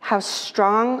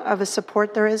strong of a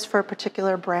support there is for a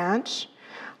particular branch.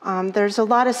 There's a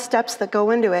lot of steps that go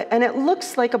into it, and it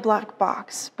looks like a black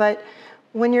box, but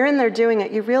when you're in there doing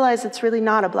it, you realize it's really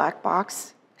not a black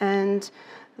box, and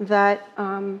that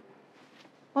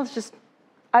well, it's just,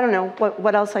 I don't know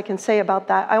what else I can say about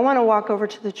that. I want to walk over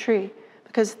to the tree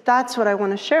because that's what I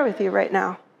want to share with you right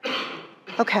now.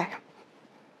 Okay.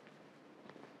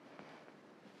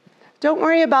 Don't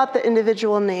worry about the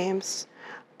individual names,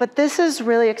 but this is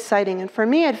really exciting. And for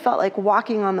me, it felt like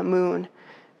walking on the moon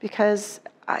because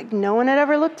no one had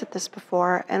ever looked at this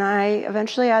before, and I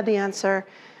eventually had the answer,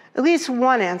 at least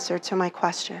one answer to my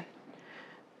question.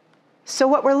 So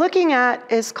what we're looking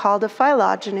at is called a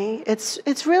phylogeny.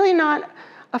 It's really not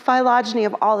a phylogeny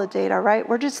of all the data, right?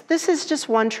 This is just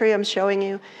one tree I'm showing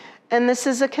you, and this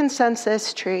is a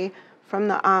consensus tree from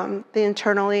the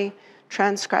internally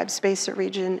transcribed spacer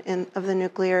region of the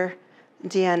nuclear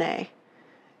DNA.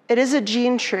 It is a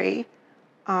gene tree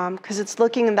because it's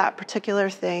looking at that particular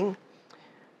thing.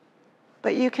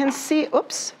 But you can see,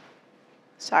 oops,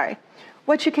 sorry.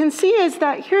 What you can see is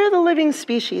that here are the living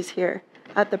species here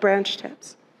at the branch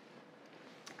tips.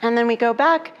 And then we go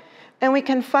back and we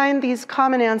can find these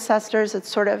common ancestors that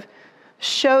sort of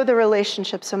show the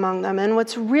relationships among them. And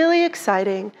what's really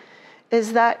exciting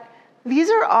is that these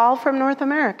are all from North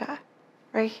America,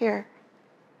 right here.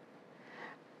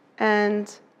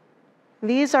 And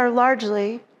these are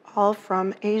largely all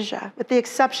from Asia, with the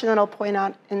exception that I'll point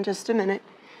out in just a minute.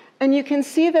 And you can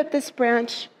see that this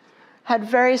branch had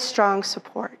very strong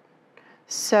support.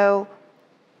 So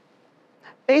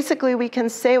basically, we can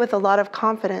say with a lot of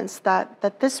confidence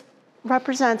that this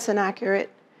represents an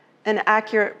accurate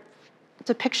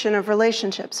depiction of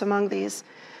relationships among these.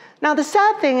 Now, the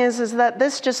sad thing is that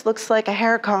this just looks like a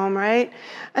hair comb, right?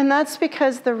 And that's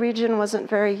because the region wasn't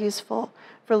very useful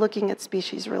for looking at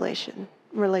species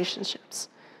relationships.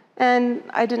 And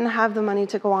I didn't have the money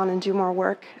to go on and do more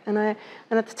work. And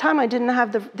at the time, I didn't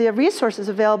have the resources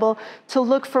available to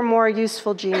look for more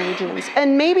useful gene regions.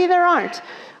 And maybe there aren't.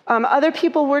 Other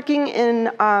people working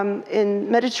in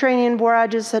Mediterranean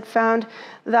borages had found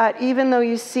that even though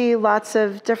you see lots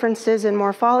of differences in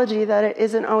morphology, that it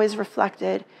isn't always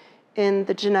reflected in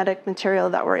the genetic material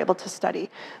that we're able to study.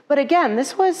 But again,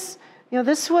 this was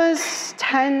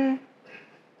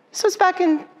back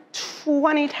in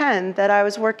 2010 that I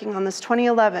was working on this,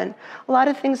 2011. A lot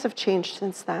of things have changed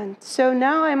since then. So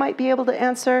now I might be able to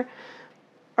answer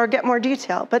or get more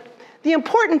detail. But the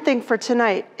important thing for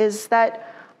tonight is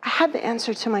that I had the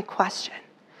answer to my question.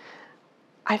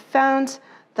 I found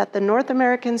that the North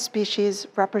American species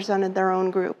represented their own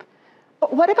group.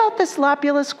 But what about this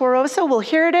Lapula sclerosa? Well,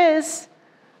 here it is,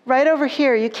 right over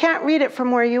here. You can't read it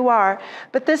from where you are,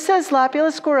 but this says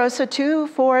Lapula sclerosa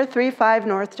 2435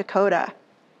 North Dakota.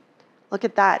 Look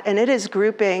at that, and it is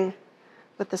grouping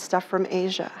with the stuff from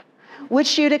Asia,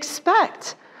 which you'd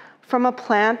expect from a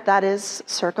plant that is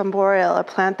circumboreal, a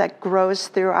plant that grows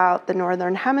throughout the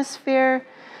northern hemisphere.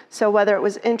 So whether it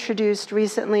was introduced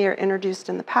recently or introduced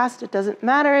in the past, it doesn't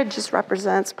matter. It just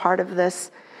represents part of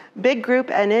this big group,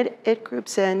 and it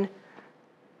groups in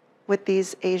with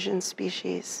these Asian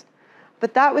species.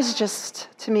 But that was just,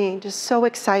 to me, just so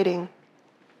exciting.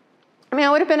 I mean,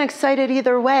 I would have been excited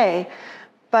either way,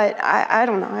 but I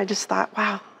don't know. I just thought,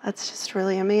 wow, that's just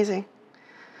really amazing.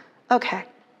 Okay,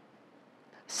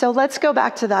 so let's go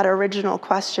back to that original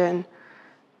question.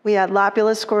 We had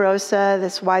Lapula sclerosa,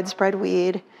 this widespread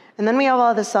weed, and then we have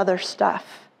all this other stuff.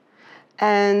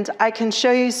 And I can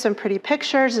show you some pretty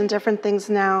pictures and different things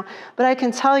now, but I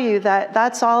can tell you that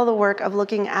that's all the work of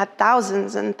looking at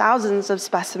thousands and thousands of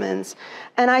specimens,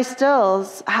 and I still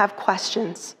have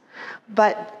questions.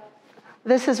 But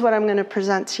this is what I'm going to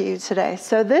present to you today.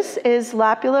 So this is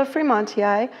Lapula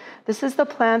fremontii. This is the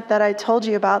plant that I told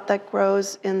you about that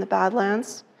grows in the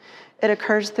Badlands. It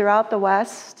occurs throughout the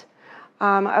West.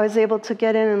 I was able to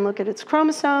get in and look at its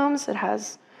chromosomes. It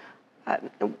has,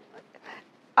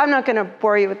 I'm not going to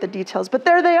bore you with the details, but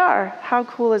there they are. How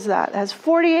cool is that? It has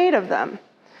 48 of them.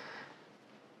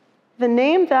 The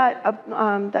name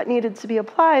that needed to be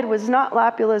applied was not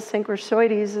Lapula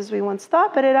synchrosoides as we once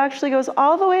thought, but it actually goes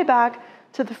all the way back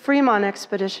to the Fremont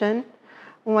expedition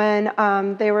when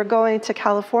they were going to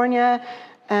California,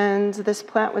 and this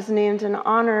plant was named in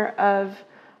honor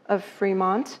of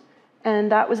Fremont,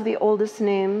 and that was the oldest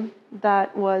name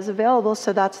that was available,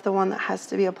 so that's the one that has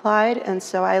to be applied. And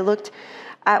so I looked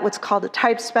at what's called a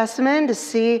type specimen to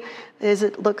see, does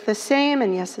it look the same?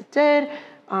 And yes, it did.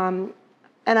 And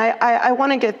I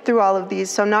want to get through all of these,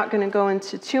 so I'm not going to go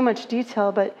into too much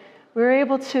detail, but we were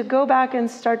able to go back and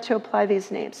start to apply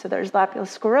these names. So there's Lapula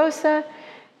sclerosa,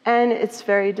 and it's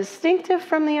very distinctive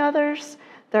from the others.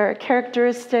 There are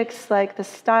characteristics like the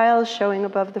style showing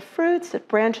above the fruits. It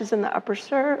branches in the upper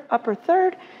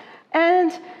third,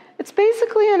 and it's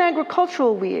basically an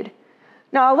agricultural weed.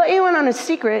 Now, I'll let you in on a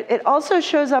secret. It also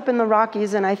shows up in the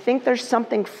Rockies, and I think there's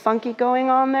something funky going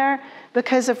on there,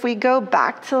 because if we go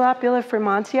back to Lapula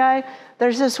fremontii,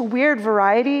 there's this weird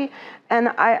variety, and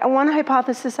one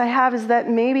hypothesis I have is that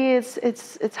maybe it's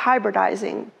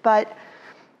hybridizing, but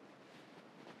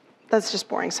that's just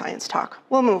boring science talk.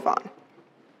 We'll move on.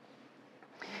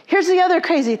 Here's the other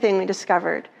crazy thing we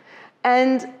discovered,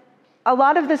 and a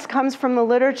lot of this comes from the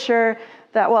literature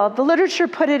the literature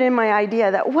put it in my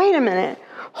idea that, wait a minute,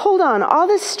 hold on, all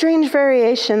this strange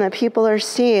variation that people are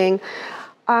seeing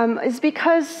is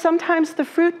because sometimes the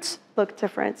fruits look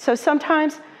different. So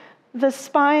sometimes the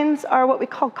spines are what we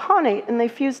call connate, and they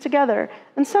fuse together,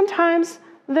 and sometimes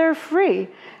they're free.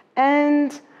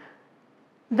 And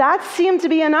that seemed to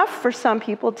be enough for some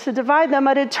people to divide them,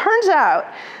 but it turns out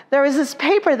there was this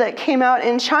paper that came out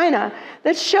in China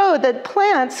that showed that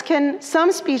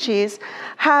some species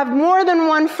have more than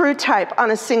one fruit type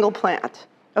on a single plant,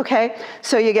 okay?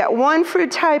 So you get one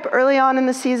fruit type early on in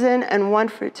the season and one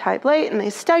fruit type late, and they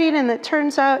studied, and it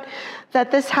turns out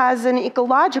that this has an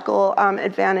ecological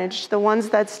advantage. The ones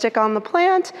that stick on the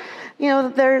plant,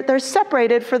 they're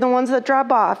separated for the ones that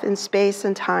drop off in space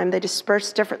and time. They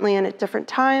disperse differently and at different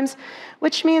times,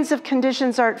 which means if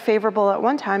conditions aren't favorable at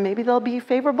one time, maybe they'll be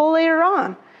favorable later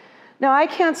on. Now, I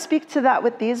can't speak to that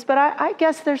with these, but I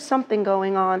guess there's something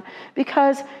going on,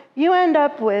 because you end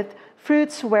up with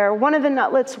fruits where one of the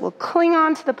nutlets will cling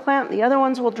onto the plant, the other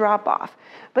ones will drop off.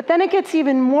 But then it gets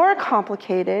even more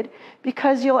complicated,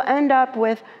 because you'll end up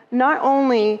with not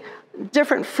only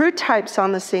different fruit types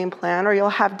on the same plant, or you'll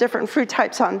have different fruit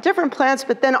types on different plants,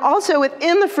 but then also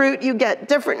within the fruit you get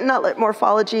different nutlet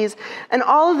morphologies, and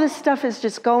all of this stuff is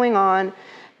just going on,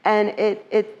 and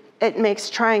it makes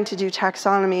trying to do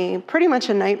taxonomy pretty much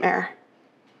a nightmare,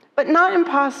 but not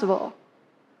impossible.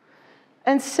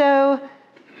 And so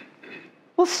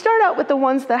we'll start out with the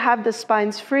ones that have the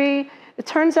spines free. It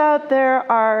turns out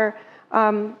there are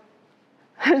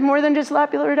more than just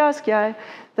Lapula rhodoscii.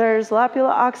 There's Lapula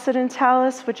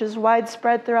occidentalis, which is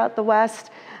widespread throughout the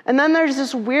West. And then there's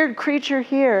this weird creature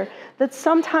here that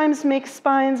sometimes makes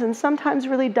spines and sometimes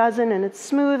really doesn't, and it's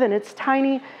smooth and it's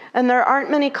tiny, and there aren't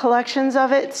many collections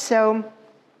of it, so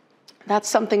that's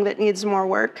something that needs more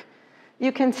work.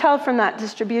 You can tell from that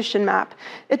distribution map.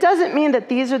 It doesn't mean that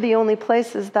these are the only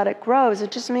places that it grows.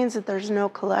 It just means that there's no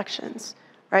collections,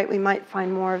 right? We might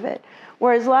find more of it.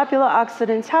 Whereas Lapula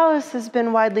occidentalis has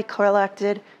been widely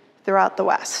collected throughout the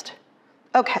West.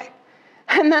 Okay,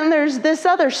 and then there's this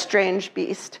other strange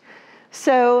beast.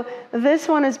 So this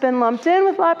one has been lumped in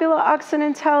with Lapula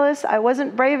occidentalis. I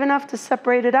wasn't brave enough to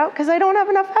separate it out because I don't have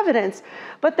enough evidence.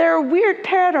 But there are weird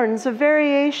patterns of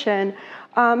variation.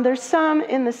 There's some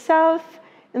in the south,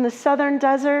 in the southern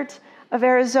desert of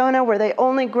Arizona, where they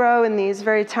only grow in these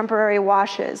very temporary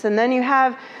washes. And then you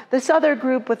have this other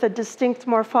group with a distinct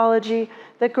morphology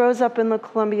that grows up in the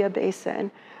Columbia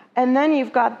Basin. And then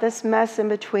you've got this mess in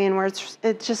between where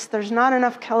there's not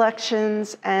enough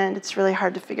collections, and it's really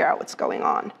hard to figure out what's going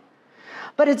on.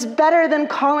 But it's better than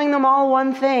calling them all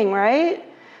one thing, right?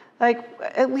 Like,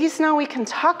 at least now we can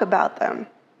talk about them.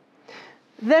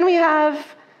 Then we have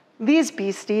these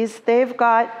beasties. They've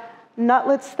got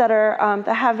nutlets that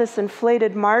have this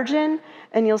inflated margin,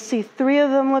 and you'll see 3 of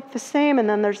them look the same, and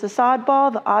then there's this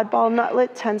oddball. The oddball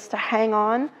nutlet tends to hang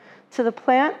on to the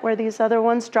plant, where these other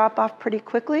ones drop off pretty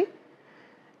quickly.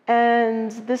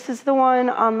 And this is the one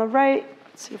on the right,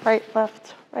 let's see, right,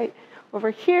 left, right, over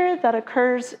here, that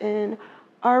occurs in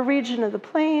our region of the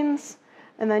plains.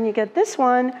 And then you get this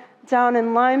one down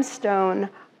in limestone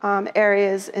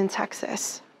areas in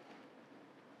Texas.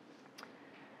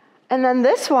 And then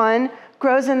this one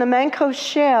grows in the Mancos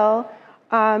Shale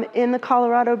in the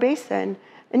Colorado Basin.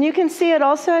 And you can see it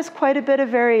also has quite a bit of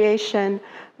variation.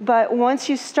 But once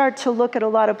you start to look at a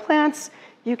lot of plants,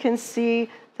 you can see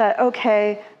that,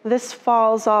 okay, this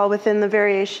falls all within the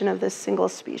variation of this single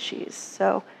species.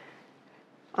 So,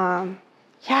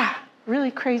 yeah,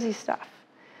 really crazy stuff.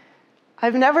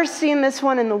 I've never seen this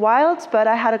one in the wilds, but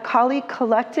I had a colleague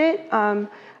collect it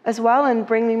as well and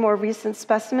bring me more recent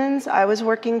specimens. I was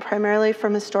working primarily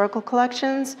from historical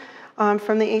collections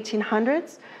from the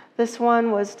 1800s. This one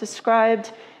was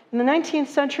described in the 19th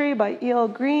century by E.L.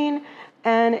 Green,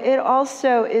 and it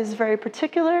also is very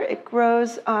particular. It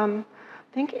grows, I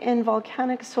think, in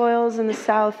volcanic soils in the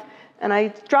south, and I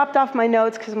dropped off my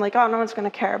notes because I'm like, oh, no one's going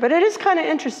to care. But it is kind of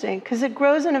interesting because it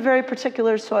grows in a very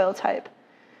particular soil type.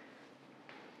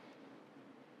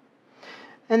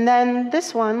 And then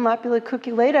this one, Lapula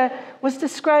cuculata, was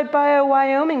described by a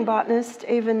Wyoming botanist,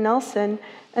 Avon Nelson,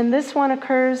 and this one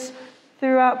occurs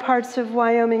throughout parts of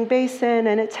Wyoming Basin,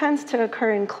 and it tends to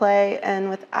occur in clay and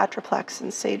with atroplex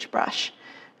and sagebrush.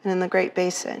 and in the Great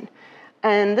Basin.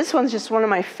 And this one's just one of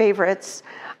my favorites.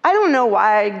 I don't know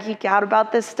why I geek out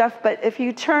about this stuff, but if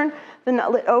you turn the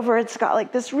nutlet over, it's got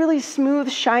like this really smooth,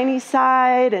 shiny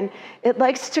side, and it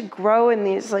likes to grow in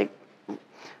these like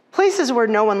places where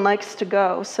no one likes to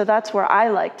go. So that's where I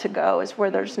like to go, is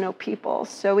where there's no people.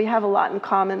 So we have a lot in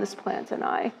common, this plant and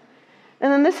I.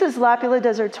 And then this is Lapula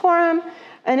desertorum,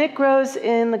 and it grows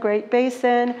in the Great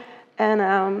Basin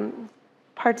and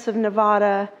parts of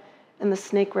Nevada and the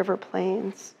Snake River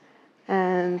Plains.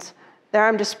 And there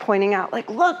I'm just pointing out, like,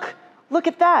 look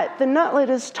at that. The nutlet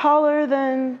is taller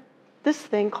than this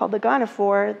thing called the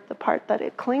gonophore, the part that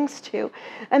it clings to.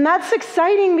 And that's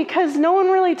exciting because no one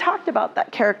really talked about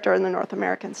that character in the North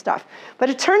American stuff. But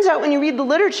it turns out when you read the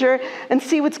literature and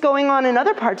see what's going on in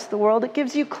other parts of the world, it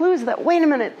gives you clues that, wait a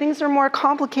minute, things are more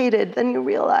complicated than you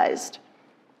realized.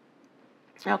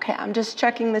 Okay, I'm just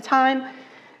checking the time.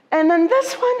 And then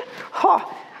this one,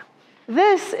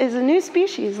 this is a new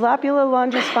species, Lapula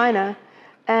longispina.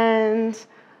 And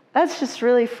that's just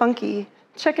really funky.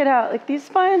 Check it out, like these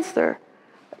spines, they're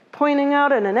pointing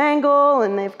out at an angle,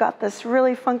 and they've got this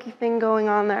really funky thing going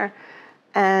on there.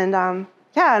 And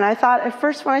yeah, and I thought at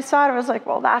first when I saw it, I was like,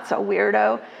 well, that's a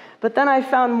weirdo. But then I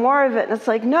found more of it, and it's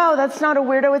like, no, that's not a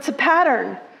weirdo, it's a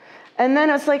pattern. And then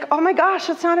it's like, oh my gosh,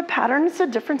 it's not a pattern, it's a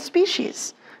different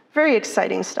species. Very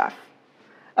exciting stuff.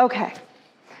 Okay,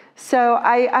 so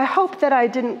I hope that I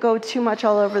didn't go too much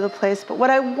all over the place, but what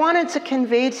I wanted to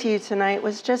convey to you tonight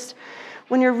was just,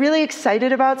 when you're really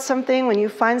excited about something, when you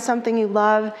find something you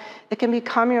love, it can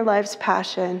become your life's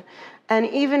passion. And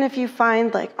even if you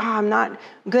find like, oh, I'm not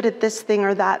good at this thing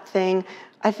or that thing,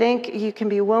 I think you can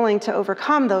be willing to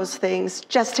overcome those things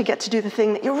just to get to do the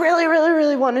thing that you really, really,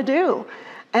 really want to do.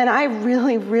 And I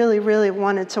really, really, really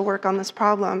wanted to work on this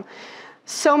problem.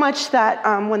 So much that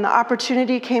when the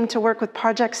opportunity came to work with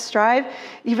Project Strive,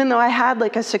 even though I had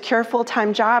like a secure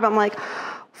full-time job, I'm like,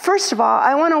 first of all,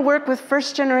 I want to work with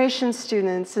first-generation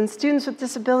students and students with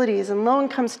disabilities and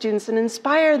low-income students and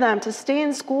inspire them to stay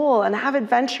in school and have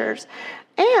adventures.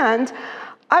 And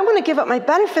I want to give up my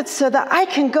benefits so that I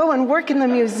can go and work in the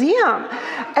museum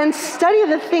and study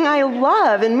the thing I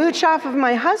love and mooch off of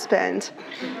my husband.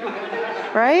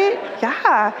 Right?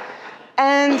 Yeah.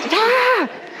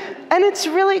 And it's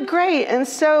really great. And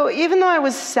so even though I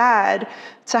was sad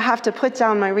to have to put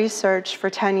down my research for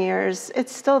 10 years,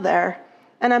 it's still there.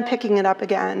 And I'm picking it up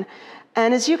again.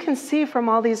 And as you can see from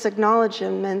all these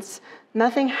acknowledgements,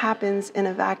 nothing happens in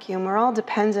a vacuum. We're all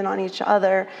dependent on each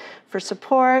other for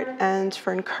support and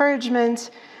for encouragement.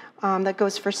 That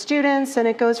goes for students, and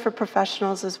it goes for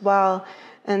professionals as well.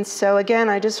 And so again,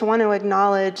 I just want to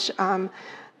acknowledge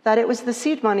that it was the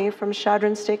seed money from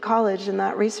Chadron State College and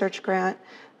that research grant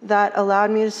that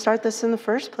allowed me to start this in the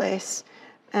first place.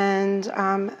 And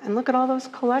look at all those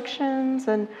collections.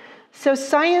 And so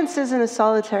science isn't a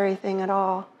solitary thing at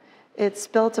all. It's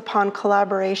built upon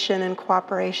collaboration and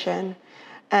cooperation.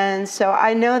 And so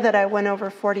I know that I went over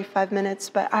 45 minutes,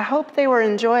 but I hope they were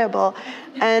enjoyable.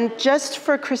 And just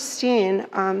for Christine,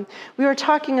 we were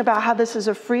talking about how this is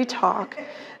a free talk.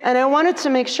 And I wanted to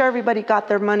make sure everybody got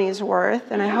their money's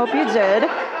worth, and I hope you did.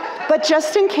 But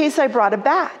just in case, I brought a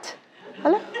bat.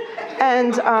 Hello?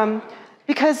 And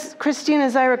because Christine,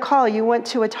 as I recall, you went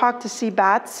to a talk to see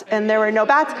bats, and there were no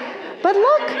bats. But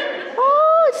look,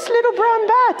 oh, it's Little Brown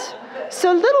Bat.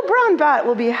 So Little Brown Bat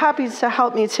will be happy to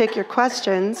help me take your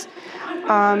questions.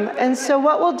 And so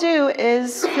what we'll do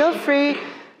is feel free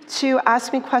to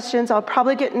ask me questions. I'll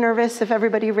probably get nervous if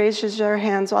everybody raises their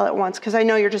hands all at once, because I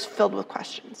know you're just filled with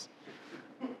questions.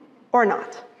 Or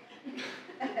not.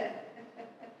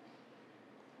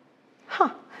 Huh.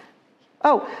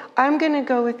 Oh, I'm going to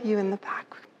go with you in the back.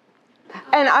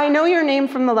 And I know your name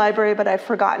from the library, but I've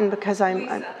forgotten because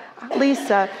I'm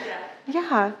Lisa.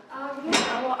 Yeah.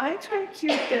 Well, I'm trying to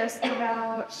curious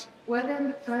about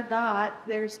whether or not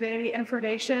there's been any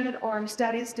information or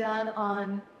studies done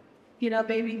on,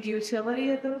 maybe the utility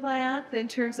of the plant in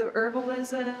terms of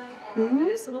herbalism,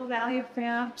 medicinal value of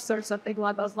plants, or something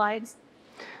along those lines.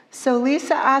 So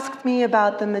Lisa asked me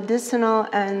about the medicinal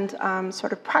and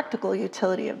sort of practical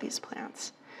utility of these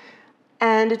plants.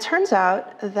 And it turns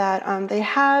out that they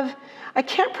have, I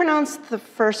can't pronounce the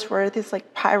first word, it's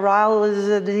like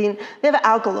pyrrolizidine, they have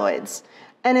alkaloids.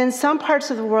 And in some parts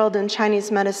of the world in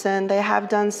Chinese medicine, they have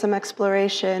done some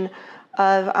exploration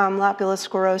of Lapula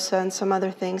sclerosa and some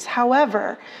other things.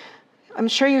 However, I'm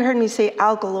sure you heard me say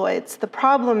alkaloids. The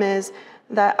problem is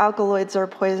that alkaloids are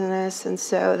poisonous, and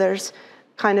so there's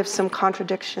kind of some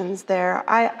contradictions there.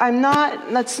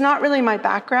 That's not really my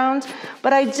background,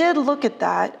 but I did look at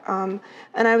that,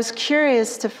 and I was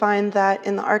curious to find that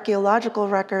in the archaeological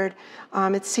record,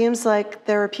 it seems like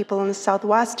there were people in the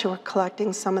Southwest who were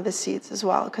collecting some of the seeds as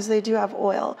well, because they do have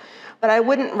oil. But I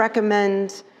wouldn't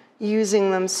recommend using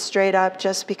them straight up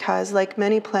just because, like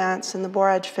many plants in the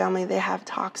borage family, they have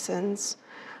toxins.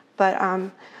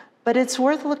 But it's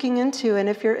worth looking into, and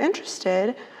if you're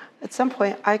interested, at some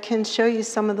point I can show you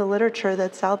some of the literature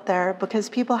that's out there, because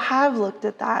people have looked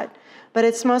at that. But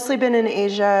it's mostly been in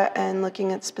Asia and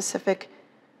looking at specific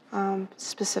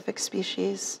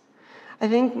species. I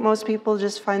think most people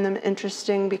just find them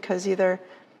interesting because either,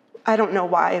 I don't know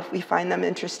why we find them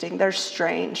interesting, they're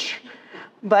strange.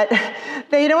 But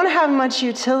they don't have much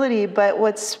utility, but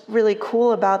what's really cool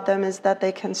about them is that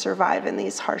they can survive in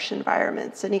these harsh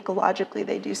environments, and ecologically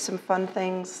they do some fun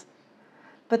things.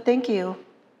 But thank you.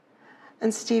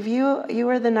 And Steve, you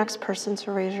are the next person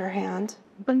to raise your hand.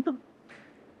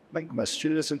 My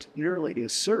question isn't nearly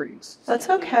as serious. That's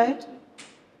okay.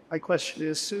 My question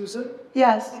is, Susan,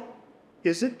 Yes.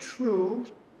 is it true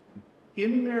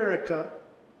in America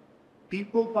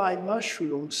people buy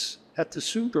mushrooms at the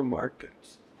supermarket?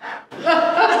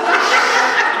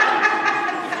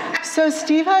 So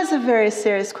Steve has a very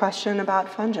serious question about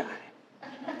fungi.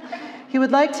 He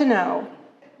would like to know,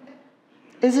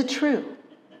 is it true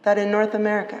that in North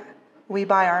America we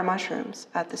buy our mushrooms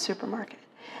at the supermarket?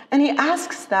 And he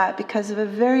asks that because of a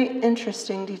very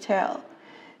interesting detail.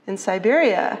 In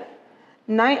Siberia,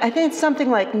 I think it's something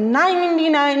like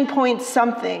 99 point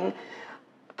something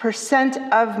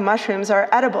 % of mushrooms are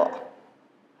edible.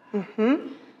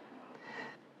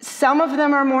 Some of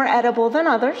them are more edible than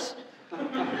others.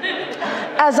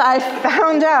 As I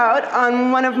found out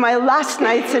on one of my last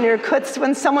nights in Irkutsk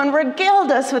when someone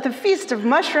regaled us with a feast of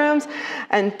mushrooms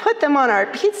and put them on our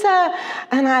pizza,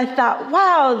 and I thought,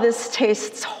 wow, this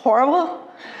tastes horrible.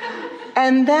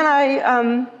 And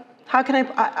then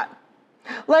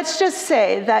let's just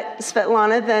say that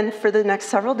Svetlana then for the next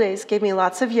several days gave me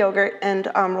lots of yogurt and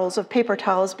rolls of paper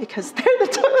towels because the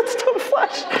toilets don't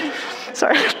flush.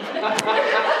 Sorry.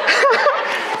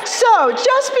 So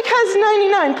just because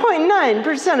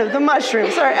 99.9% of the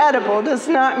mushrooms are edible does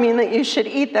not mean that you should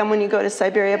eat them when you go to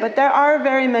Siberia, but there are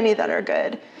very many that are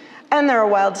good. And there are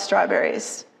wild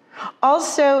strawberries.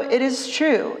 Also, it is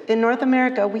true, in North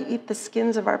America, we eat the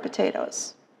skins of our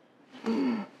potatoes.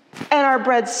 And our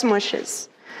bread smushes.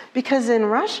 Because in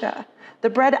Russia, the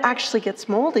bread actually gets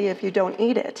moldy if you don't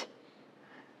eat it.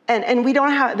 And they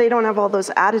don't have all those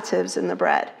additives in the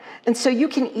bread. And so you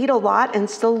can eat a lot and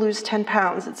still lose 10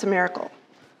 pounds. It's a miracle.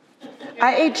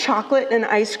 I ate chocolate and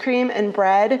ice cream and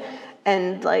bread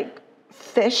and like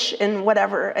fish and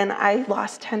whatever, and I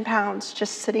lost 10 pounds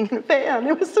just sitting in a van.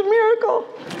 It was a miracle.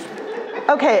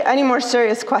 Okay, any more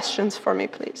serious questions for me,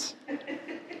 please?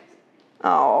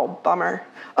 Oh, bummer.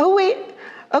 Oh, wait.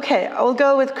 Okay, I'll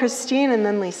go with Christine and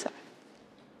then Lisa.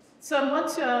 So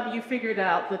once you figured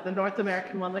out that the North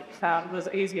American one that you found was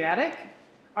Asiatic,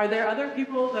 are there other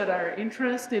people that are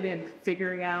interested in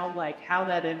figuring out like how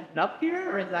that ended up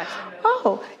here, or is that kind of...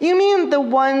 Oh, you mean the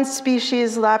one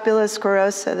species Lapilla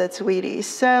sclerosa that's weedy?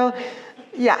 So,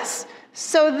 yes.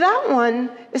 So that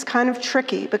one is kind of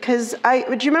tricky because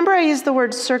do you remember I used the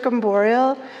word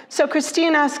circumboreal? So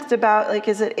Christine asked about like,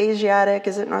 is it Asiatic?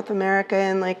 Is it North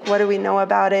American? Like, what do we know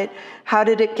about it? How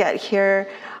did it get here?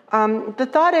 The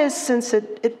thought is, since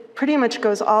it pretty much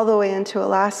goes all the way into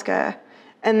Alaska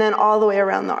and then all the way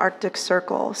around the Arctic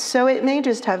Circle, so it may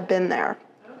just have been there.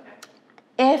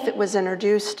 Okay. If it was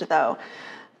introduced, though,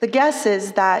 the guess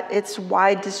is that its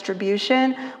wide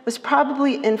distribution was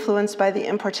probably influenced by the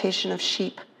importation of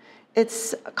sheep.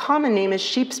 Its common name is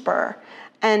sheepspur,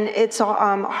 and it's a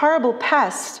horrible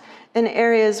pest in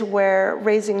areas where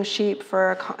raising sheep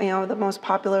for the most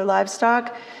popular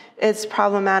livestock, it's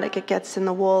problematic. It gets in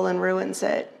the wool and ruins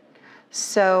it.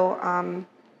 So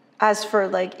as for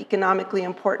like economically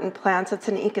important plants, it's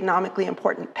an economically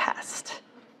important pest.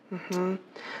 Mm-hmm.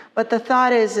 But the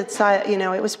thought is it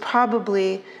was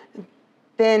probably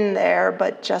been there,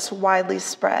 but just widely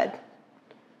spread.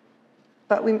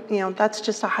 But that's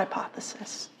just a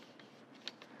hypothesis.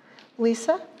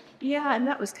 Lisa? Yeah, and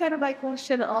that was kind of my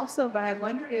question also, but I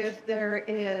wonder if there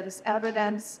is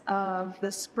evidence of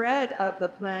the spread of the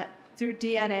plant through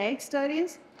DNA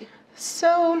studies?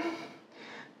 So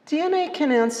DNA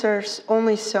can answer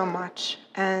only so much,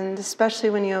 and especially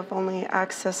when you have only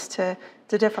access to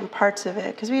different parts of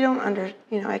it, because we don't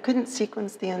I couldn't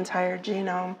sequence the entire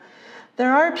genome.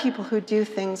 There are people who do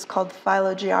things called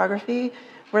phylogeography,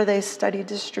 where they study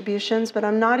distributions, but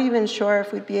I'm not even sure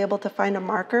if we'd be able to find a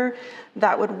marker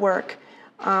that would work.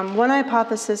 One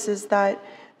hypothesis is that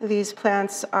these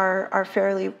plants are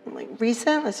fairly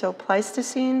recent, so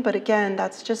Pleistocene, but again,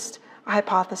 that's just a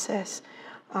hypothesis.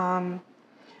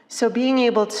 So being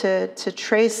able to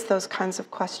trace those kinds of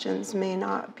questions may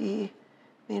not be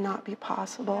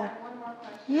possible. Yeah, one more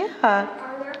question. Yeah.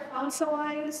 Are there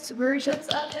fossilized versions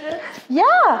of it?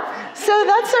 Yeah. So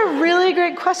that's a really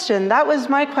great question. That was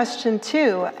my question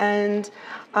too. And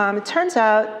it turns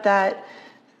out that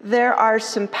there are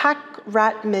some pack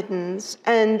rat middens.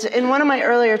 And in one of my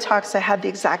earlier talks, I had the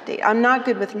exact date. I'm not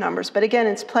good with numbers, but again,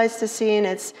 it's Pleistocene.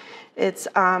 It's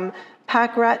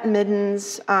pack rat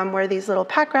middens, where these little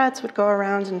pack rats would go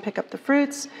around and pick up the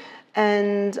fruits.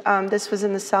 And this was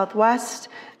in the Southwest.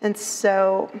 And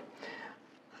so,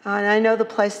 and I know the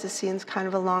Pleistocene's kind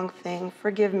of a long thing.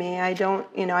 Forgive me, I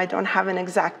don't have an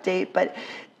exact date, but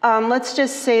let's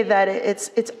just say that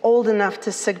it's old enough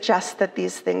to suggest that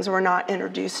these things were not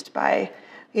introduced by,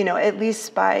 at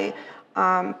least by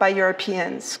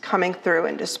Europeans coming through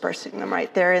and dispersing them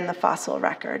right there in the fossil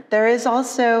record. There is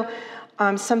also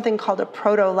something called a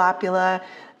proto-lapula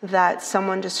that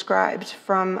someone described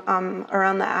from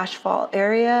around the Ashfall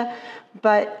area,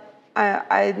 but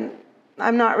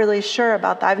I'm not really sure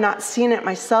about that. I've not seen it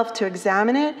myself to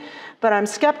examine it, but I'm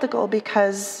skeptical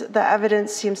because the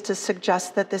evidence seems to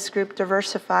suggest that this group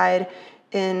diversified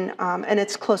in, and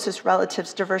its closest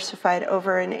relatives diversified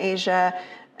over in Asia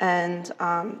and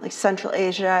like Central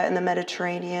Asia and the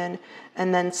Mediterranean,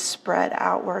 and then spread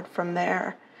outward from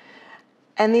there.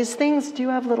 And these things do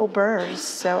have little burrs,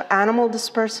 so animal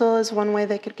dispersal is one way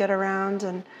they could get around,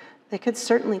 and they could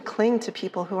certainly cling to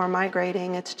people who are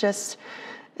migrating. It's just,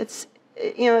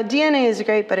 DNA is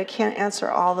great, but it can't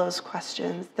answer all those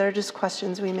questions. They're just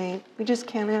questions we just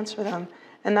can't answer them,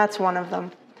 and that's one of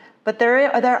them. But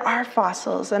there are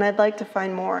fossils, and I'd like to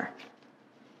find more.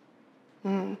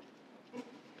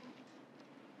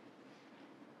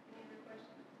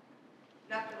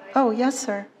 Oh, yes,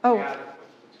 sir. Oh.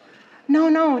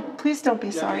 No, please don't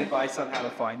be sorry. Advice on how to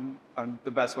find, on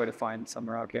the best way to find some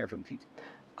around here from people.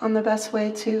 On the best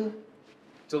way to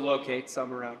locate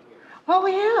some around here. Oh,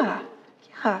 yeah.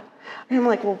 And I'm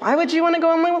like, well, why would you want to go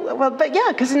on? Well, but yeah,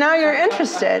 because now you're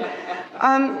interested.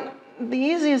 The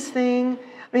easiest thing,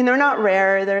 they're not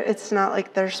rare. It's not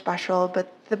like they're special, but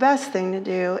the best thing to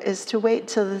do is to wait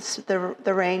till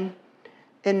the rain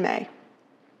in May.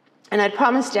 And I'd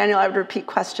promised Daniel I would repeat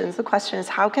questions. The question is,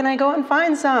 how can I go and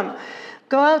find some?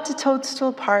 Go out to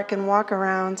Toadstool Park and walk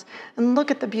around and look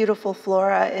at the beautiful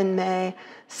flora in May,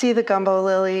 see the gumbo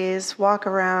lilies, walk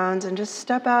around, and just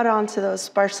step out onto those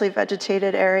sparsely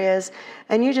vegetated areas,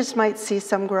 and you just might see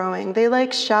some growing. They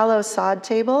like shallow sod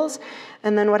tables,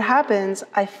 and then what happens,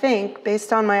 I think,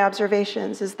 based on my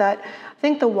observations, is that I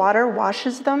think the water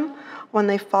washes them when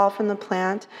they fall from the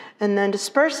plant, and then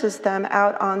disperses them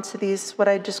out onto these, what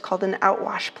I just called an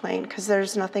outwash plain, because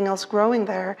there's nothing else growing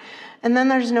there. And then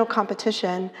there's no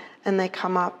competition, and they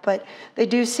come up. But they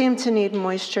do seem to need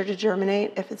moisture to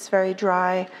germinate if it's very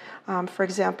dry. For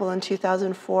example, in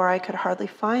 2004, I could hardly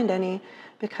find any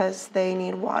because they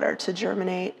need water to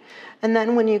germinate. And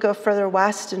then when you go further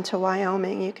west into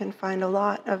Wyoming, you can find a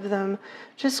lot of them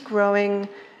just growing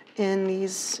in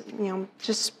these,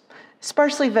 just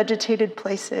sparsely vegetated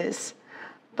places.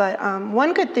 But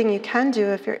one good thing you can do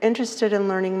if you're interested in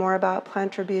learning more about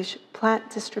plant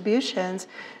distributions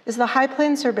is the High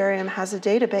Plains Herbarium has a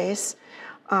database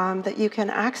that you can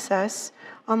access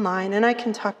online, and I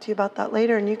can talk to you about that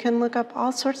later, and you can look up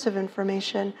all sorts of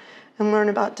information and learn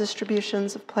about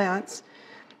distributions of plants.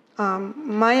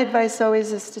 My advice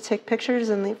always is to take pictures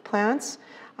and leave plants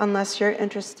unless you're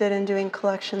interested in doing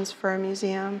collections for a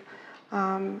museum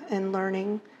and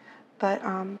learning.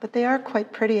 But they are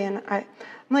quite pretty, and I'm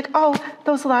like, oh,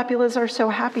 those lapulas are so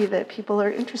happy that people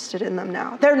are interested in them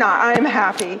now. They're not, I'm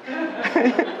happy.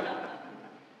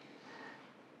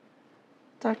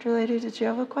 Dr. Lady, did you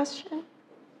have a question?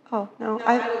 Oh, no. No,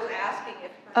 I was asking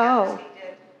if perhaps he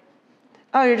did.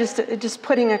 Oh, you're just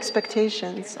putting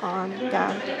expectations on,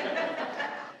 yeah.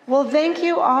 Well, thank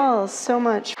you all so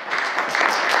much.